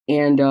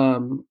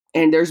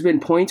 And there's been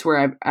points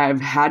where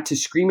I've had to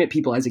scream at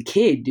people as a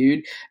kid,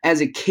 dude. As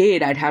a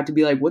kid, I'd have to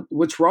be like,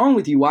 what's wrong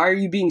with you? Why are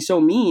you being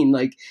so mean?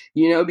 Like,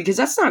 because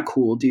that's not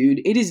cool,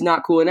 dude. It is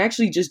not cool. And I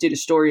actually just did a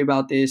story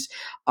about this,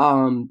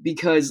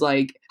 because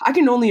like I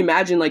can only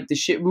imagine like the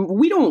shit.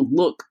 We don't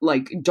look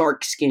like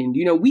dark skinned,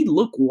 we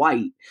look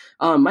white.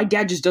 My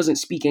dad just doesn't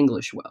speak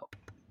English well.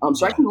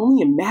 So I Yeah. can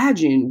only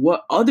imagine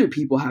what other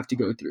people have to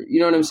go through.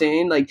 You know what I'm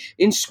saying? Like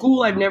in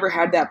school, I've never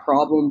had that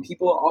problem.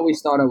 People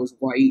always thought I was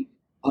white.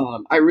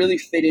 I really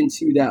fit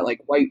into that like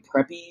white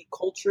preppy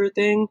culture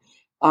thing.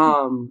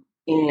 And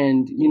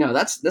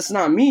that's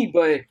not me,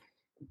 but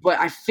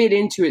I fit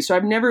into it. So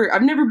I've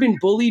never been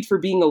bullied for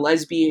being a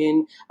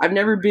lesbian. I've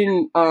never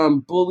been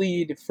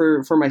bullied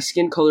for my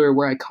skin color or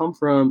where I come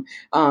from.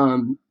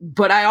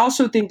 But I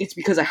also think it's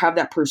because I have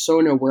that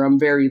persona where I'm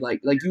very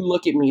like you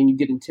look at me and you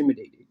get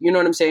intimidated. You know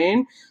what I'm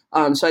saying?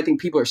 So I think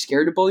people are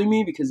scared to bully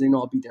me because they know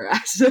I'll beat their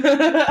ass.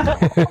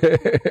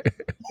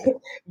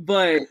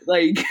 But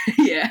like,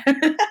 yeah.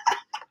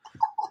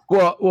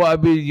 Well, I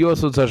mean, you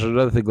also touched on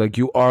another thing. Like,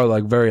 you are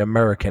like very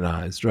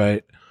Americanized,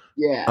 right?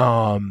 Yeah.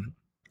 Um,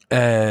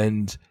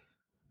 and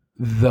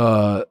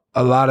a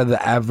lot of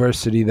the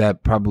adversity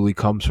that probably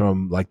comes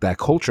from like that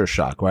culture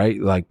shock, right?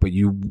 Like, but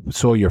you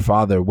saw your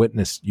father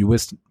witnessed it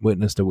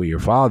with your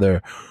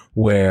father,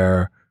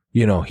 where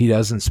he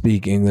doesn't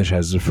speak English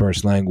as his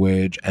first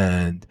language,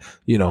 and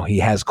he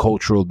has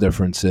cultural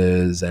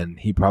differences, and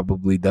he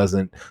probably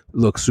doesn't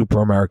look super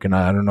American.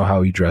 I don't know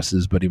how he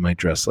dresses, but he might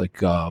dress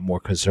like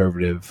more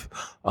conservative,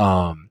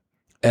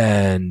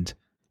 and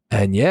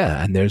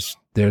yeah, and there's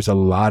a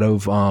lot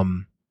of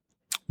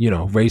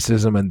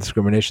racism and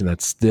discrimination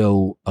that's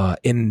still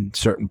in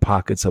certain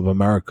pockets of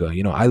America.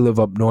 I live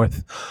up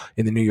north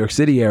in the New York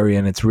City area,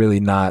 and it's really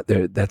not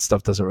there. That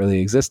stuff doesn't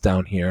really exist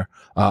down here,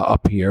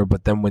 up here.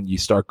 But then when you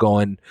start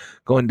going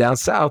down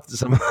south to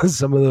some of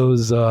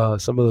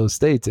those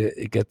states,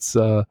 it gets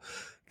a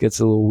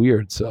little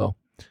weird. So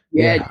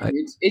Yeah, yeah,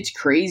 dude, it's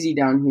crazy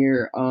down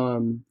here.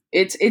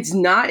 It's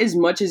not as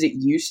much as it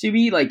used to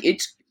be. Like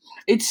it's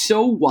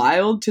so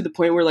wild to the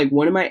point where like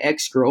one of my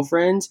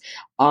ex-girlfriends,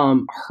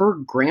 her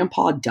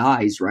grandpa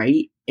dies,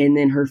 right? And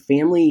then her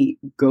family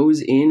goes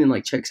in and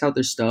like checks out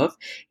their stuff,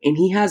 and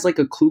he has like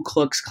a Ku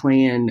Klux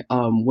Klan,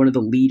 one of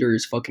the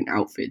leaders' fucking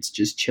outfits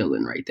just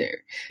chilling right there.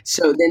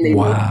 So then they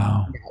know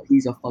wow.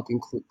 he's a fucking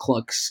Ku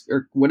Klux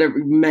or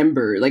whatever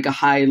member, like a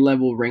high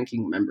level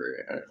ranking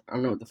member. I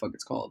don't know what the fuck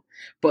it's called.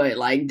 But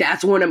like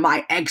that's one of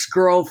my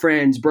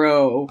ex-girlfriends,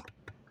 bro.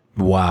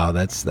 Wow,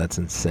 that's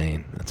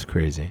insane. That's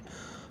crazy.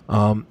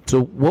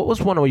 So what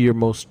was one of your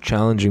most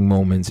challenging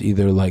moments,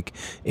 either like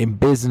in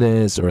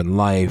business or in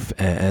life,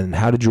 and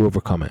how did you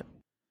overcome it?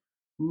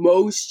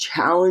 Most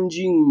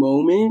challenging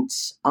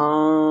moments.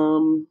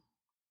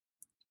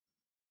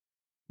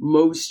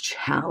 Most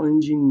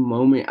challenging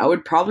moment. I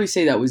would probably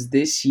say that was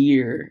this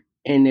year,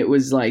 and it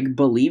was like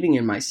believing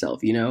in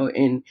myself,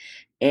 and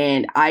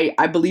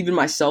I believe in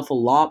myself a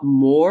lot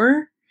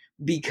more,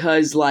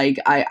 because like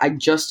I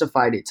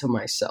justified it to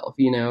myself,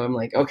 you know. I'm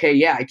like, okay,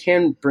 yeah, I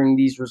can bring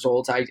these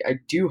results. I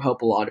do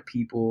help a lot of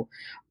people.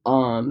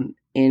 And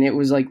it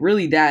was like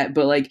really that,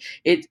 but like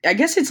I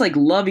guess it's like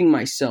loving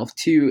myself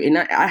too. And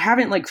I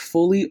haven't like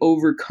fully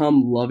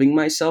overcome loving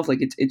myself. Like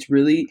it's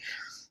really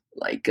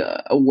like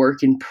a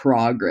work in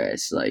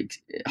progress.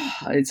 Like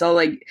it's all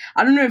like,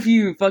 I don't know if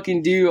you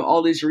fucking do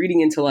all this reading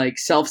into like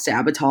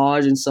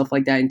self-sabotage and stuff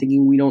like that and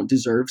thinking we don't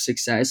deserve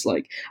success.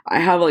 Like I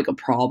have like a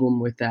problem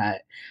with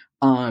that.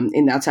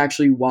 And that's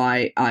actually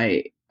why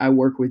I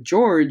work with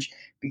George,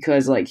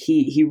 because like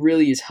he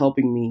really is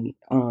helping me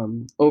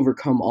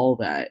overcome all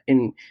that.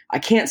 And I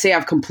can't say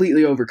I've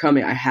completely overcome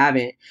it. I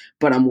haven't,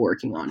 but I'm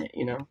working on it,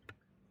 you know?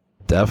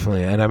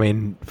 Definitely. And I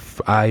mean,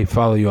 I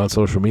follow you on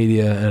social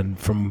media, and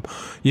from,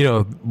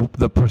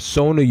 the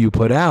persona you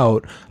put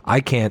out, I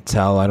can't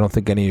tell. I don't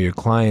think any of your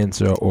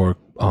clients or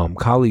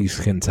colleagues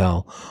can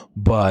tell.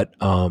 But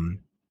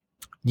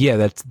yeah,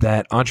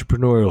 that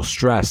entrepreneurial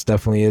stress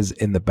definitely is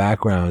in the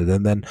background.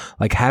 And then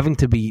like having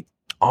to be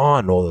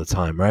on all the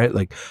time, right?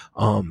 Like,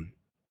 I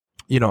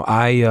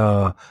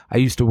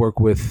used to work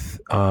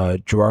with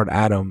Gerard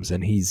Adams,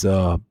 and he's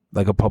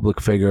like a public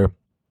figure,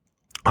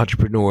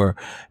 entrepreneur.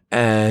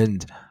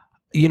 And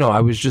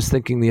I was just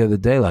thinking the other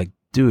day, like,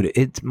 dude,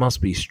 it must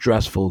be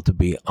stressful to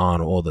be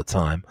on all the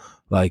time.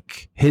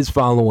 Like his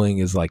following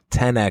is like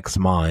 10x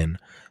mine,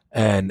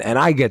 and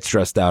I get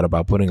stressed out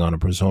about putting on a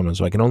persona.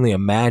 So I can only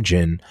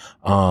imagine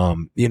a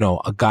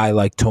guy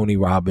like Tony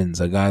Robbins,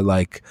 a guy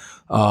like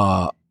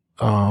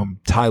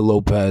Ty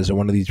Lopez, or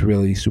one of these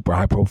really super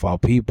high profile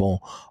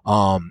people.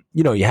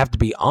 You have to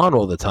be on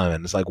all the time,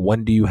 and it's like,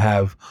 when do you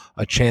have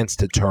a chance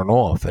to turn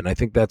off? And I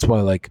think that's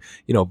why, like,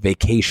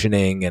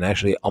 vacationing and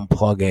actually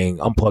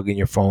unplugging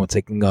your phone,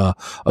 taking a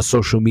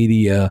social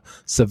media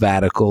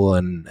sabbatical,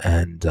 and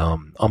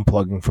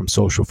unplugging from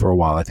social for a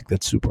while, I think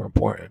that's super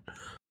important.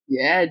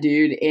 Yeah,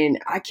 dude. And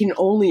I can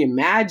only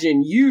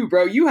imagine you,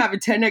 bro. You have a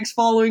 10x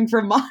following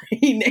from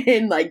mine,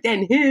 and like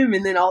then him,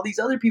 and then all these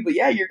other people.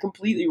 Yeah, you're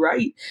completely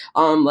right.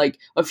 Like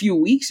a few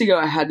weeks ago,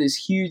 I had this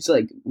huge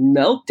like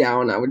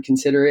meltdown, I would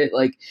consider it,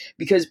 like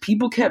because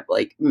people kept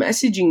like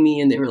messaging me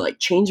and they were like,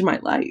 change my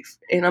life.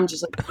 And I'm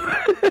just like,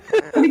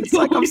 it's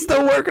like, I'm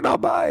still working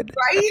on mine.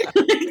 Right?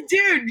 Like,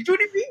 dude, what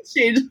do you mean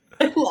change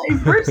my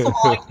life? First of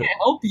all, I can't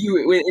help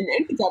you in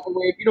any type of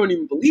way if you don't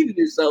even believe in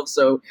yourself.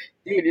 So,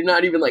 dude, you're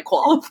not even like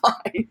qualified.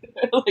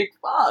 Like,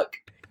 fuck.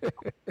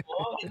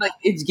 Like,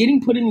 it's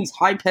getting put in these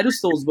high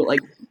pedestals, but like,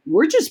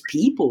 we're just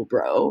people,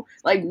 bro.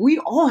 Like, we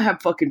all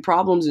have fucking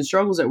problems and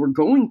struggles that we're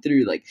going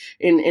through. Like,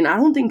 and I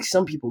don't think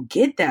some people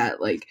get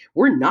that. Like,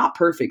 we're not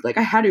perfect. Like,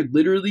 I had to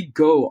literally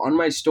go on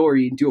my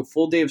story and do a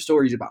full day of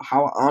stories about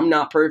how I'm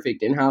not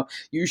perfect and how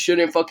you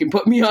shouldn't fucking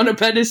put me on a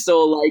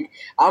pedestal. Like,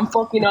 I'm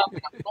fucking up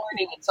and I'm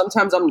learning, and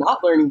sometimes I'm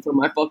not learning from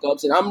my fuck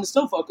ups, and I'm gonna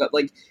still fuck up.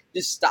 Like,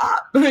 just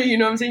stop. You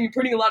know what I'm saying? You're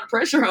putting a lot of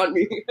pressure on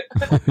me.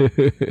 I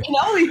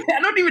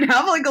don't even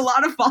have like a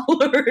lot of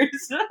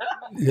followers.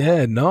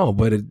 Yeah, no,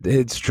 but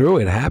it's true.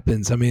 It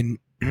happens. I mean,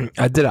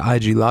 I did an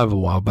IG live a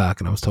while back,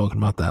 and I was talking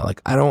about that.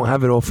 Like, I don't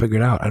have it all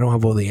figured out. I don't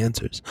have all the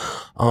answers.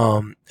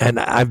 And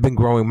I've been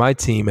growing my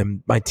team,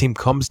 and my team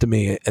comes to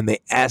me and they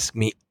ask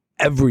me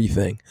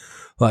everything.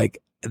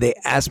 Like, they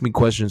ask me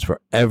questions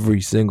for every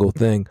single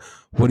thing.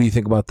 What do you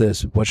think about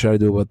this? What should I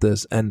do about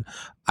this? And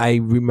I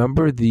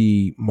remember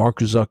the Mark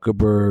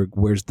Zuckerberg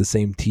wears the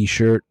same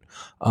t-shirt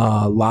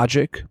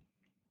logic,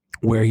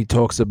 where he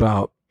talks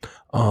about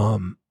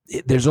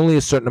there's only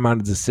a certain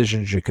amount of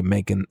decisions you can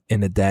make in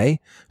a day.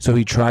 So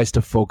he tries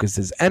to focus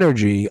his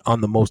energy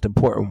on the most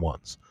important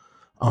ones.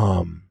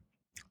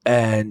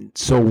 And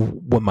so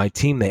when my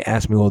team, they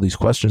ask me all these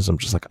questions, I'm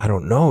just like, I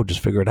don't know,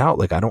 just figure it out.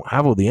 Like, I don't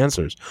have all the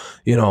answers.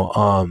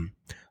 One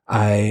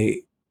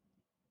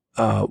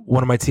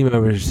of my team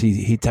members,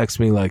 he texts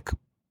me like,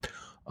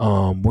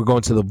 we're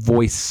going to the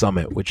Voice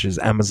Summit, which is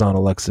Amazon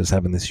Alexa's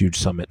having this huge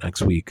summit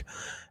next week.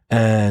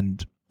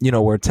 And,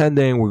 we're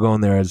attending, we're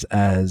going there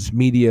as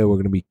media, we're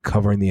going to be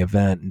covering the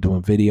event and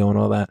doing video and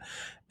all that.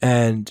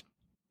 And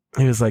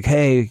he was like,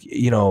 hey,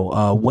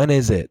 when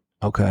is it?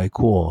 Okay,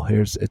 cool.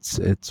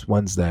 It's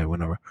Wednesday,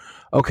 whenever.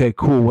 Okay,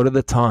 cool. What are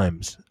the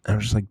times? And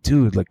I'm just like,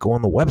 dude, like, go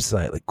on the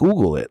website, like,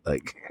 Google it,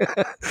 like,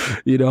 and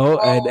it's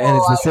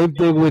the same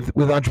thing with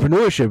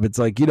entrepreneurship. It's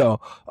like,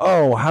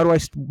 oh, how do I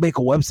make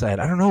a website?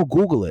 I don't know.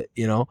 Google it,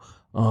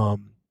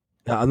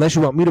 unless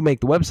you want me to make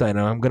the website, and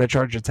I'm going to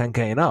charge you $10K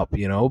and up,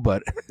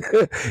 but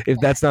if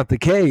that's not the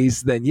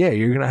case, then yeah,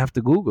 you're going to have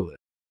to Google it.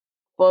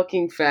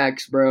 Fucking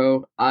facts,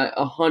 bro.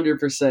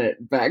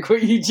 100% back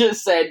what you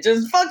just said.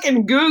 Just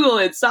fucking Google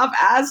it. Stop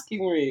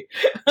asking me.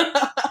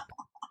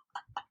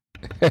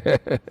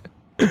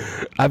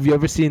 Have you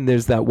ever seen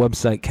there's that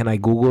website, Can I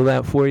Google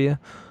That For You?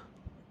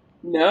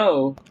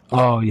 No.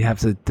 Oh, you have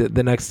to,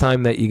 the next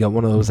time that you got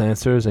one of those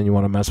answers and you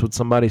want to mess with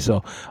somebody.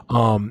 So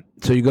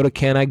you go to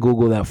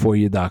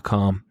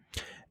canigooglethatforyou.com,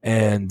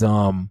 and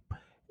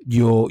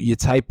you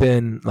type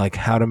in like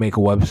how to make a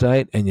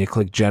website, and you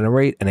click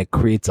generate, and it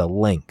creates a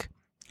link.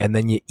 and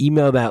then you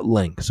email that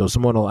link. So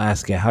someone will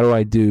ask you, how do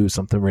I do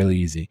something really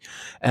easy?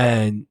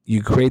 And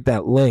you create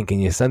that link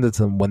and you send it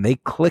to them. When they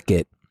click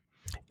it,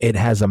 it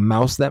has a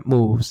mouse that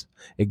moves.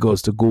 It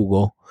goes to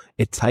Google.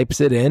 It types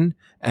it in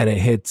and it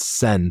hits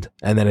send.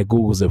 And then it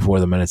Googles it for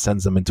them and it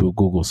sends them into a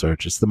Google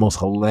search. It's the most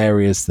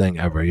hilarious thing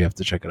ever. You have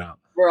to check it out.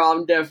 Bro,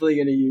 I'm definitely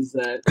going to use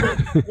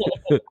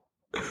that.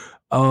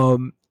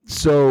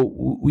 So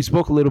we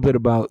spoke a little bit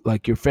about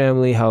like your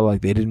family, how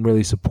like they didn't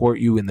really support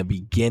you in the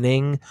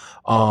beginning.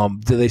 Do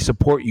they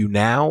support you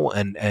now?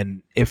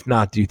 And if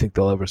not, do you think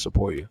they'll ever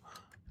support you?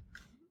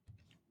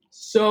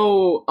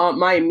 So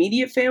my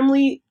immediate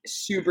family,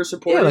 super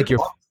supportive. Yeah, like your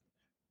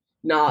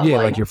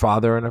like your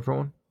father and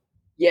everyone.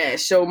 Yeah,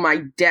 so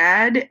my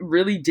dad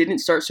really didn't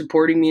start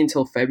supporting me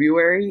until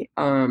February.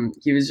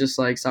 He was just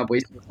like, stop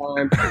wasting your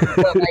time.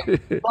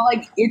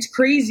 but it's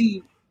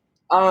crazy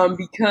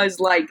because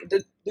like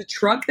the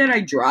truck that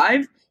I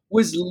drive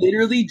was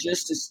literally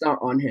just a stunt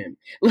on him.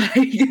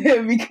 Like,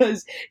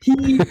 because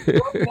he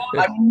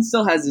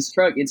still has this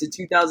truck. It's a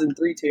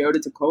 2003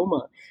 Toyota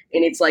Tacoma,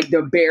 and it's like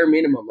the bare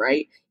minimum,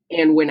 right?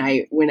 And when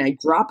I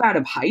drop out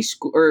of high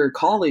school or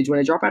college, I'm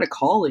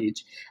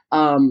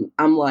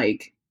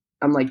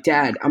like,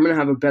 Dad, I'm gonna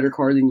have a better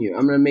car than you.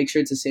 I'm gonna make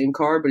sure it's the same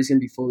car, but it's gonna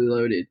be fully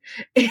loaded.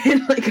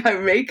 And like I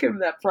make him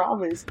that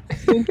promise.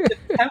 In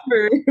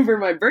September for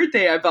my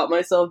birthday, I bought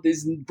myself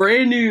this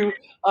brand new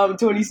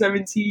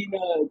 2017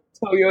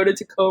 Toyota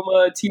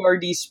Tacoma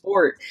TRD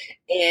Sport,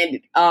 and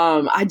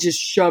I just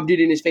shoved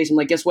it in his face. I'm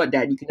like, guess what,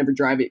 Dad? You can never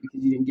drive it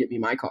because you didn't get me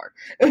my car.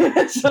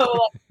 So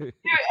and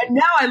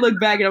now I look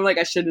back and I'm like,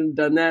 I shouldn't have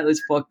done that.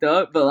 It's fucked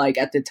up. But like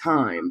at the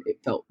time, it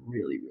felt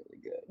really, really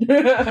good.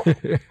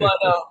 But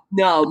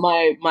no,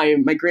 my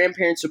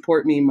grandparents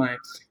support me. My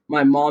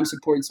mom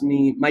supports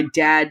me. My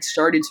dad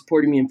started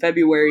supporting me in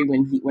February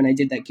when I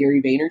did that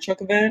Gary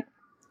Vaynerchuk event.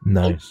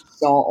 Nice. I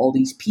saw all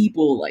these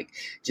people like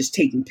just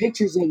taking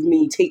pictures of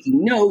me,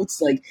 taking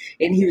notes, like,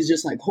 and he was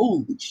just like,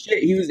 holy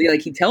shit. He was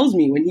like, he tells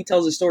me when he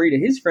tells a story to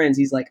his friends,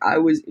 he's like, I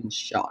was in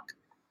shock.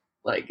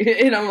 Like,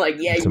 and I'm like,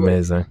 yeah, that's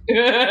amazing.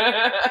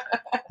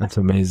 That's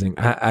amazing.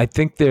 I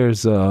think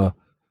there's I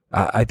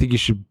think you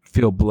should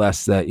feel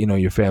blessed that, you know,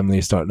 your family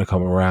is starting to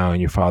come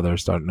around, your father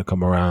is starting to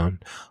come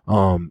around.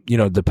 You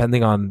know,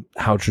 depending on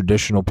how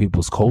traditional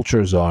people's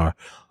cultures are,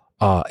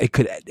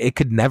 it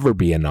could never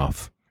be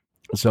enough.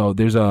 So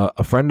there's a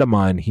friend of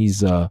mine,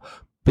 he's a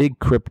big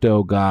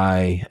crypto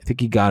guy. I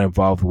think he got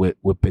involved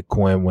with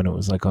Bitcoin when it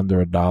was like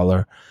under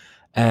 $1.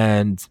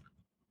 And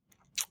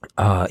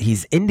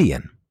he's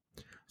Indian.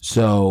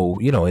 So,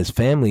 you know, his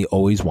family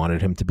always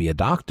wanted him to be a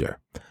doctor.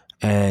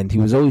 And he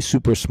was always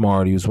super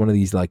smart. He was one of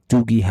these like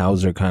Doogie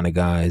Howser kind of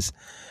guys.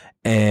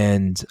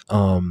 And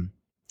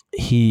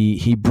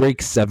he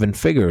breaks 7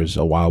 figures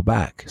a while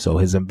back. So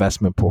his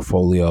investment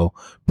portfolio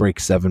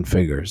breaks 7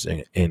 figures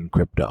in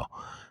crypto.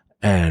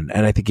 And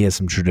I think he has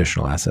some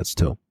traditional assets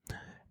too.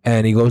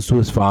 And he goes to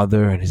his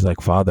father and he's like,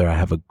 Father, I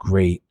have a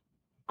great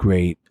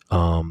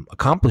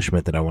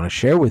accomplishment that I want to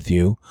share with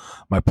you.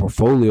 My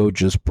portfolio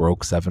just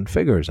broke 7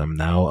 figures. I'm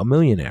now a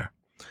millionaire.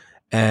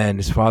 And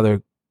his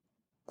father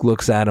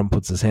looks at him,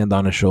 puts his hand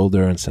on his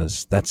shoulder and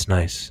says, that's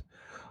nice.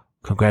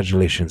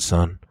 Congratulations,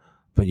 son.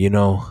 But you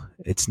know,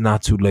 it's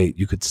not too late.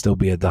 You could still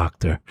be a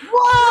doctor.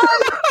 What?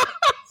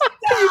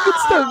 You could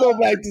still go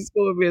back to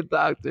school and be a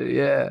doctor.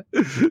 Yeah.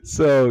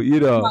 So, you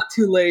know. Not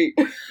too late.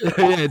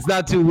 Yeah, it's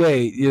not too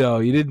late. You know,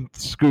 you didn't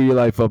screw your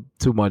life up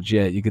too much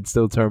yet. You could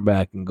still turn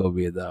back and go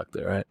be a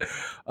doctor, right?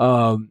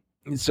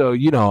 So,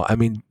 you know, I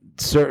mean,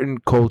 certain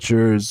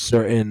cultures,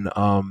 certain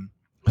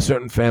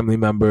family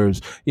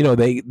members, you know,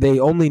 they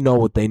only know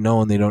what they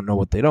know and they don't know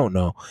what they don't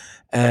know.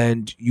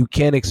 And you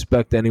can't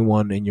expect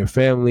anyone in your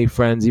family,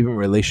 friends, even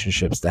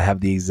relationships to have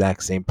the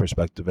exact same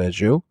perspective as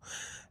you.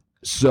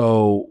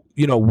 So,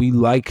 you know, we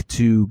like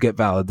to get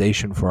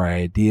validation for our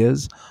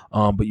ideas,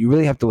 but you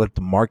really have to let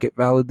the market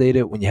validate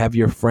it. When you have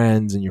your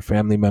friends and your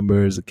family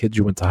members, the kids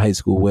you went to high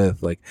school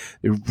with, like,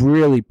 they're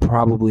really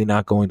probably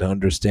not going to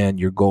understand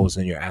your goals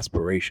and your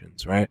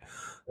aspirations, right?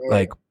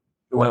 Like,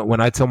 when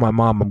I tell my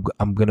mom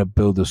I'm gonna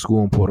build a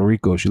school in Puerto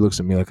Rico, she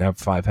looks at me like I have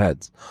 5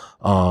 heads.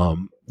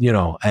 You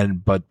know,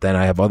 but then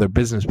I have other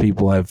business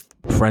people. I have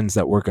friends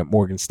that work at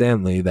Morgan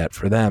Stanley that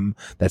for them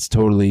that's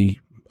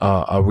totally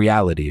a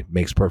reality. It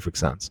makes perfect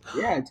sense.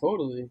 Yeah,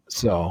 totally.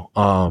 So,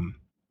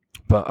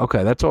 but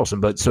okay, that's awesome.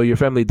 But so your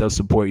family does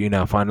support you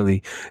now.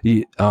 Finally,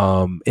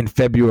 in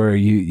February,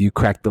 you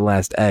cracked the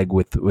last egg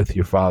with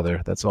your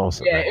father. That's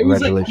awesome. Yeah, it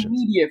was like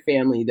immediate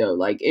family though.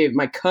 Like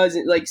my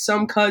cousin, like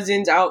some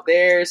cousins out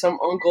there, some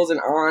uncles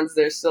and aunts,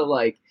 they're still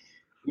like,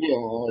 you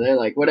know, they're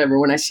like whatever.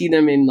 When I see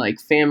them in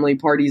like family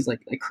parties, like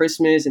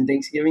Christmas and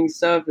Thanksgiving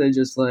stuff, they're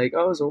just like,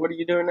 oh, so what are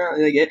you doing now?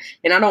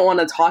 And I don't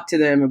want to talk to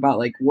them about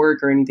like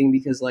work or anything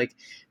because like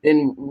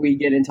then we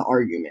get into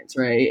arguments,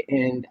 right?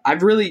 And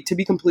I've really, to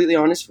be completely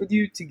honest with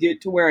you, to get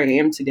to where I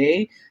am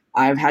today,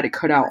 I've had to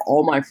cut out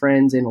all my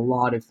friends and a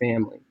lot of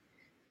family.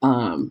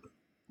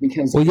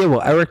 Because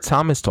Eric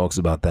Thomas talks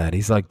about that.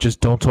 He's like,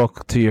 just don't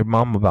talk to your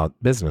mom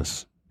about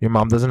business. Your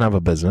mom doesn't have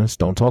a business.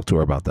 Don't talk to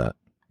her about that.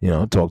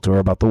 talk to her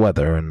about the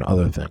weather and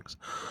other things.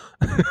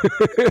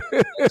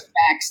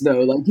 Facts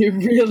though, like it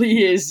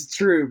really is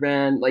true,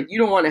 man. Like you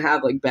don't want to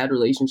have like bad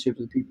relationships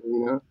with people,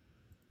 you know.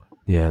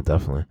 Yeah,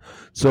 definitely.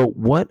 So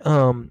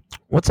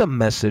what's a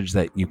message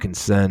that you can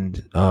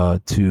send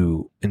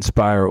to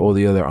inspire all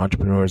the other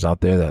entrepreneurs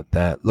out there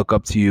that look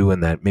up to you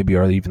and that maybe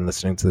are even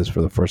listening to this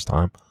for the first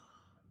time?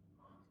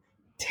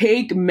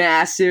 Take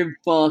massive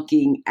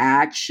fucking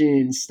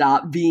action.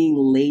 Stop being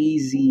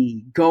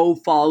lazy. Go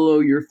follow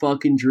your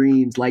fucking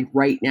dreams, like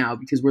right now,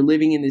 because we're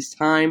living in this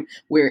time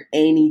where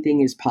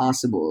anything is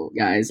possible,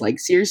 guys. Like,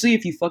 seriously,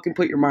 if you fucking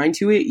put your mind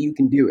to it, you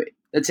can do it.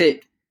 That's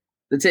it.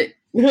 That's it.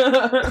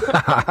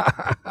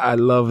 I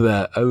love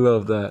that. I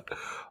love that.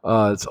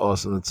 It's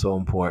awesome. It's so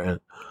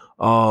important.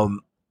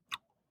 Um,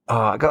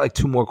 I got like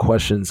two more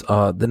questions.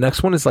 The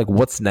next one is like,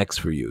 what's next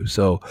for you?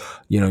 So,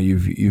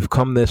 you've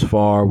come this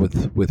far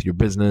with your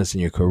business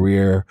and your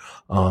career.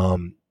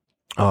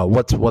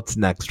 What's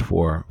next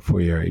for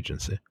your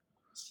agency?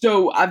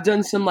 So I've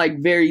done some like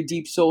very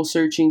deep soul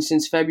searching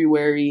since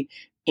February,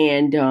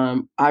 and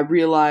I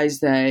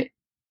realized that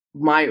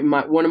my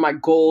one of my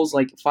goals,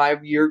 like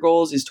 5 year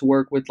goals, is to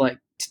work with like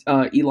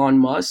Elon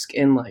Musk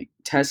and like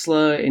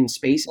Tesla and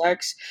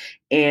SpaceX,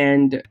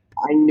 and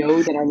I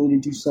know that I need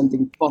to do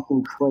something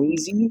fucking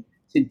crazy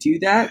to do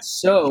that.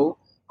 So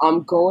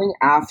I'm going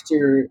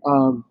after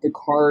the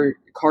car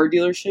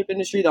dealership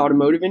industry, the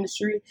automotive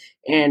industry,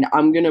 and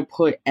I'm gonna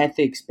put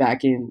ethics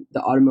back in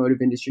the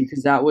automotive industry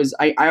because that was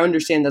I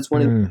understand that's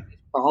one of the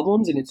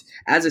problems, and it's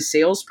as a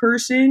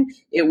salesperson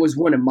it was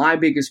one of my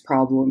biggest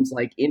problems,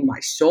 like in my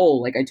soul.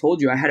 Like I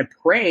told you, I had to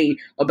pray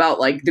about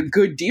like the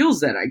good deals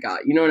that I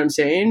got, you know what I'm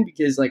saying,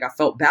 because like I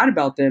felt bad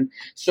about them.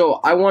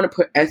 So I want to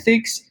put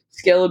ethics,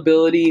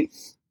 scalability,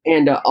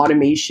 and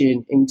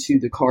automation into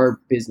the car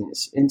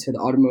business, into the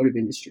automotive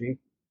industry.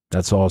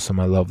 That's awesome.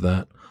 I love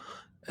that.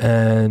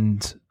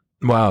 And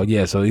wow,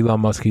 yeah. So Elon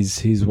Musk,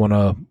 he's one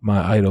of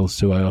my idols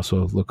too. I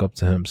also look up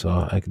to him,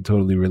 so I can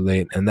totally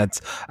relate. And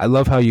I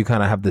love how you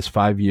kind of have this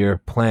 5 year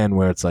plan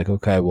where it's like,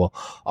 okay, well,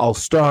 I'll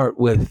start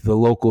with the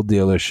local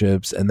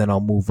dealerships, and then I'll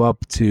move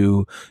up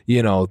to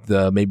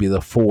maybe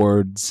the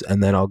Fords,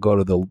 and then I'll go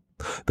to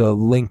the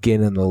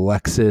Lincoln and the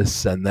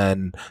Lexus, and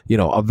then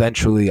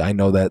eventually I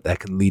know that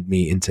can lead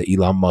me into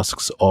Elon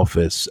Musk's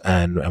office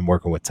and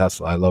working with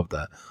Tesla. I love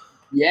that.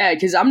 Yeah,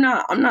 because I'm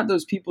not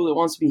those people that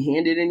wants to be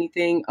handed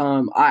anything.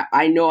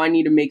 I know I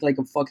need to make like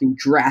a fucking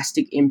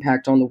drastic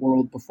impact on the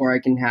world before I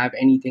can have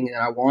anything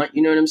that I want.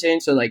 You know what I'm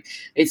saying? So like,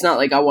 it's not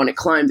like I want to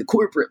climb the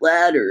corporate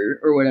ladder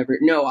or whatever.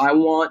 No, I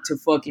want to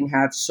fucking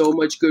have so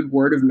much good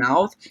word of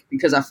mouth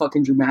because I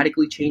fucking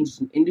dramatically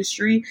changed an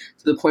industry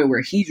to the point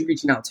where he's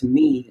reaching out to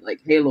me like,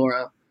 "Hey,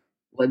 Laura,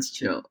 let's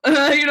chill."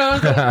 You know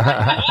what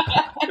I'm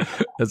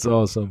saying? That's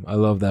awesome. I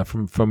love that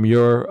from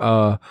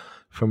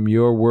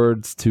your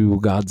words to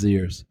God's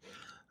ears.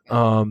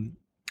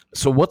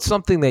 So what's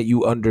something that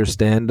you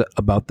understand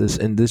about this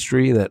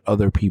industry that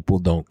other people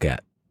don't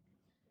get?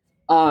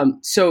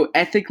 So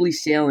ethically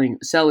selling,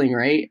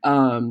 right?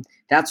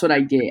 That's what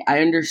I get. I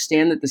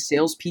understand that the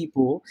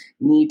salespeople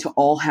need to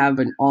all have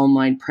an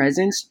online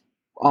presence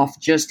off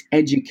just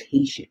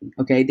education.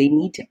 Okay. They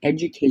need to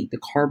educate the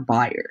car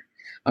buyer.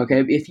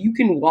 Okay. If you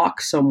can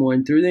walk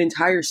someone through the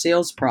entire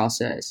sales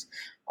process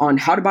on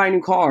how to buy a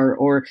new car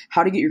or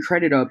how to get your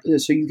credit up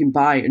so you can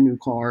buy a new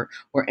car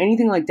or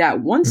anything like that,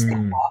 once they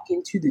walk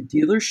into the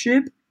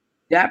dealership,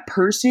 that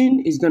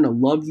person is gonna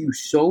love you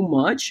so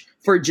much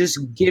for just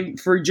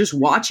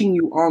watching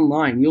you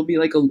online. You'll be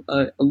like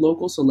a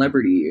local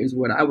celebrity, is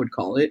what I would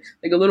call it,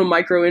 like a little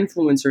micro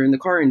influencer in the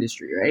car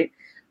industry, right?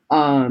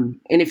 And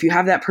if you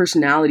have that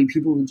personality,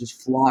 people will just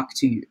flock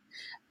to you.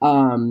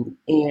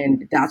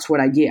 And that's what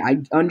I get.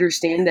 I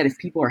understand that if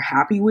people are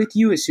happy with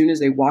you as soon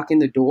as they walk in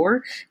the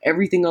door,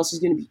 everything else is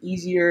going to be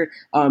easier.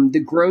 The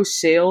gross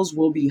sales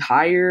will be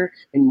higher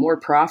and more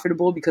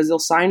profitable because they'll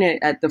sign it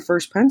at the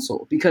first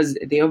pencil because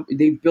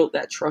they've built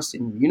that trust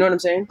in you. You know what I'm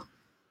saying?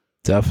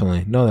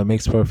 Definitely. No, that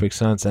makes perfect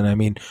sense. And I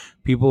mean,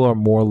 people are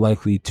more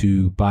likely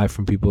to buy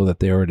from people that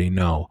they already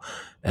know.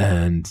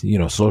 And,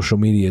 social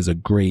media is a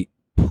great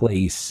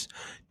place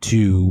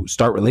to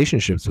start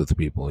relationships with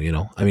people.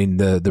 I mean,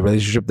 the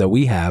relationship that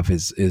we have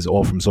is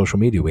all from social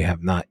media. We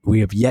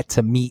have yet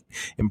to meet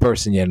in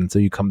person yet until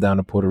you come down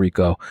to Puerto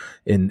Rico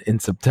in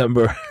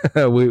September.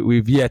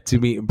 We've yet to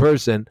meet in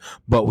person,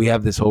 but we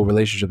have this whole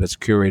relationship that's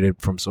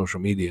curated from social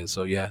media.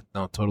 So yeah,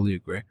 no, totally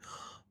agree.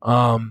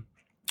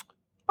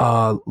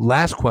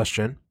 Last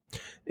question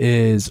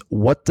is,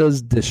 what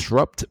does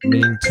disrupt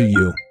mean to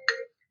you?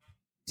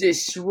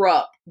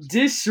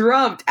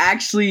 Disrupt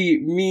actually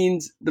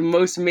means the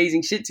most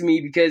amazing shit to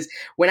me because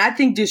when I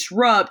think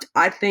disrupt,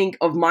 I think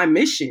of my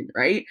mission,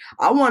 right?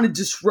 I want to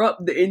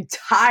disrupt the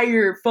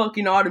entire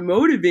fucking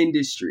automotive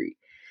industry.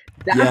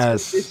 That's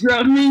Yes. what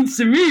disrupt means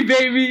to me,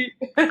 baby.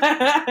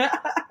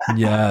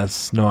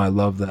 Yes. No, I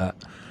love that.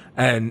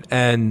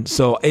 And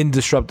so in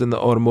disrupting the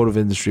automotive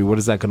industry, what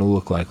is that going to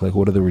look like? Like,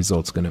 what are the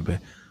results going to be?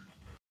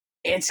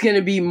 it's going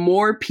to be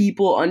more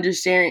people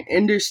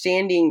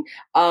understanding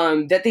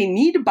that they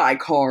need to buy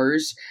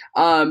cars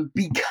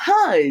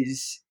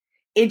because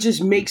it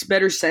just makes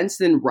better sense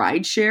than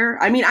rideshare.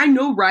 I mean, I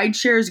know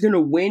rideshare is going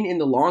to win in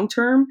the long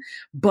term,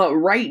 but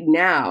right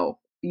now,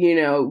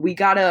 we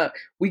gotta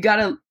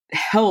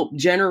help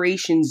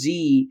Generation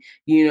Z,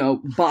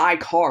 buy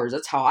cars.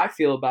 That's how I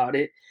feel about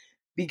it.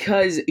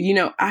 Because,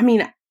 I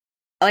mean,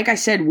 like I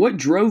said, what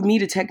drove me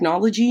to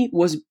technology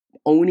was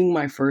owning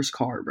my first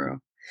car, bro.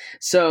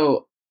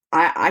 So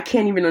I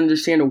can't even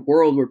understand a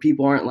world where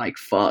people aren't like,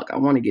 fuck, I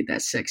want to get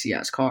that sexy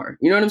ass car.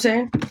 You know what I'm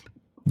saying?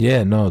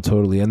 Yeah, no,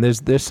 totally. And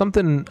there's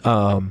something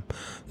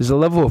there's a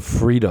level of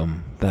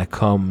freedom that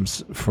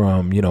comes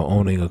from,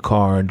 owning a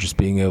car and just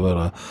being able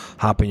to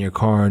hop in your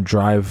car and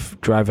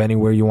drive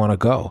anywhere you want to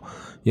go.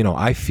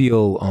 I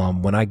feel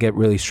when I get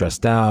really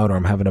stressed out or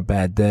I'm having a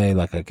bad day,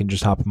 like I can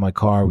just hop in my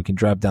car, we can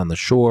drive down the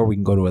shore, we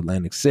can go to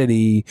Atlantic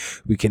City,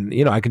 we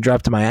can, I can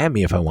drive to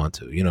Miami if I want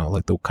to,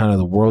 like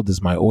the world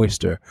is my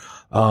oyster.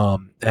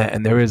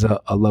 And there is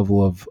a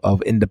level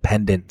of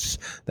independence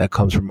that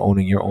comes from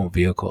owning your own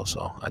vehicle.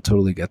 So I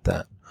totally get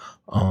that.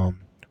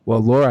 Well,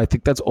 Laura, I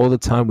think that's all the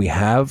time we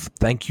have.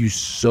 Thank you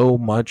so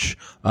much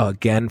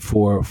again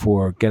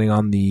for getting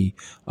on the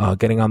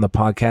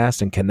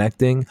podcast and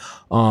connecting.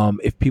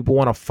 If people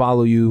want to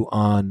follow you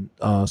on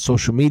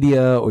social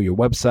media or your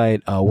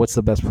website, what's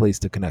the best place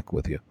to connect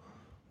with you?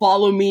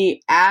 Follow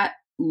me at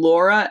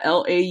Laura,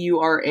 Laura,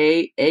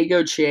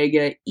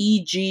 Egocheaga,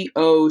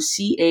 Egocheaga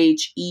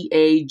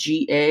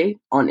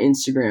on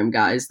Instagram,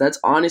 guys. That's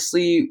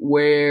honestly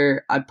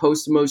where I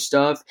post the most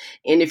stuff.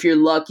 And if you're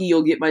lucky,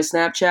 you'll get my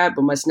Snapchat,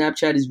 but my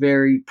Snapchat is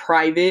very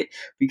private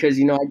because,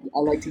 I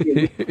like to get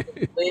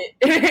lit.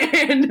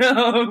 And,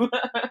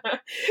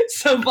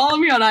 so follow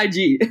me on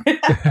IG.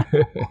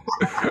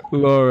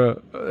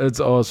 Laura, it's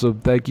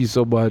awesome. Thank you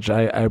so much.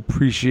 I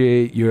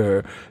appreciate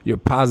your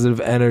positive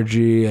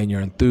energy and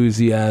your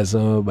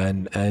enthusiasm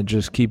and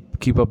just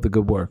keep up the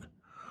good work.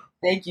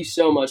 Thank you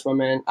so much, my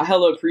man. I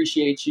hella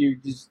appreciate you.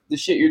 The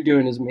shit you're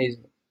doing is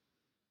amazing.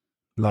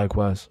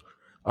 Likewise.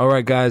 All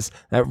right, guys,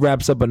 that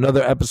wraps up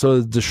another episode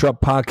of the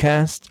Disrupt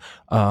Podcast.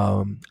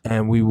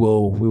 And we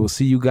will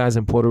see you guys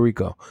in Puerto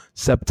Rico.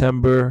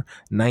 September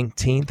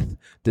 19th,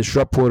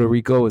 Disrupt Puerto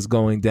Rico is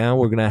going down.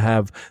 We're going to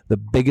have the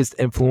biggest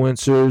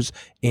influencers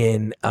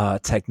in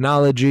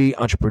technology,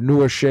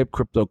 entrepreneurship,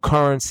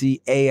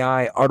 cryptocurrency,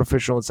 AI,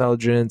 artificial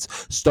intelligence,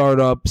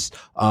 startups.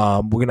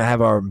 We're going to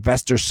have our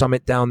investor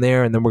summit down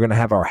there, and then we're going to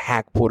have our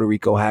Hack Puerto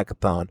Rico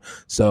hackathon.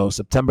 So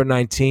September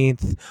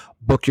 19th,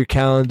 book your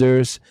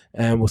calendars,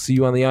 and we'll see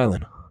you on the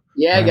island.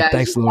 Yeah, guys,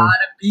 thanks, you gotta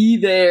be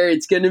there.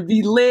 It's gonna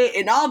be lit,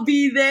 and I'll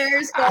be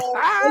there. So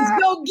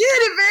let's go get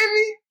it,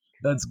 baby.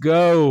 Let's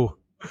go.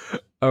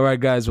 All right,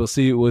 guys, we'll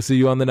see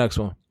you on the next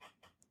one.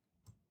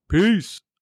 Peace.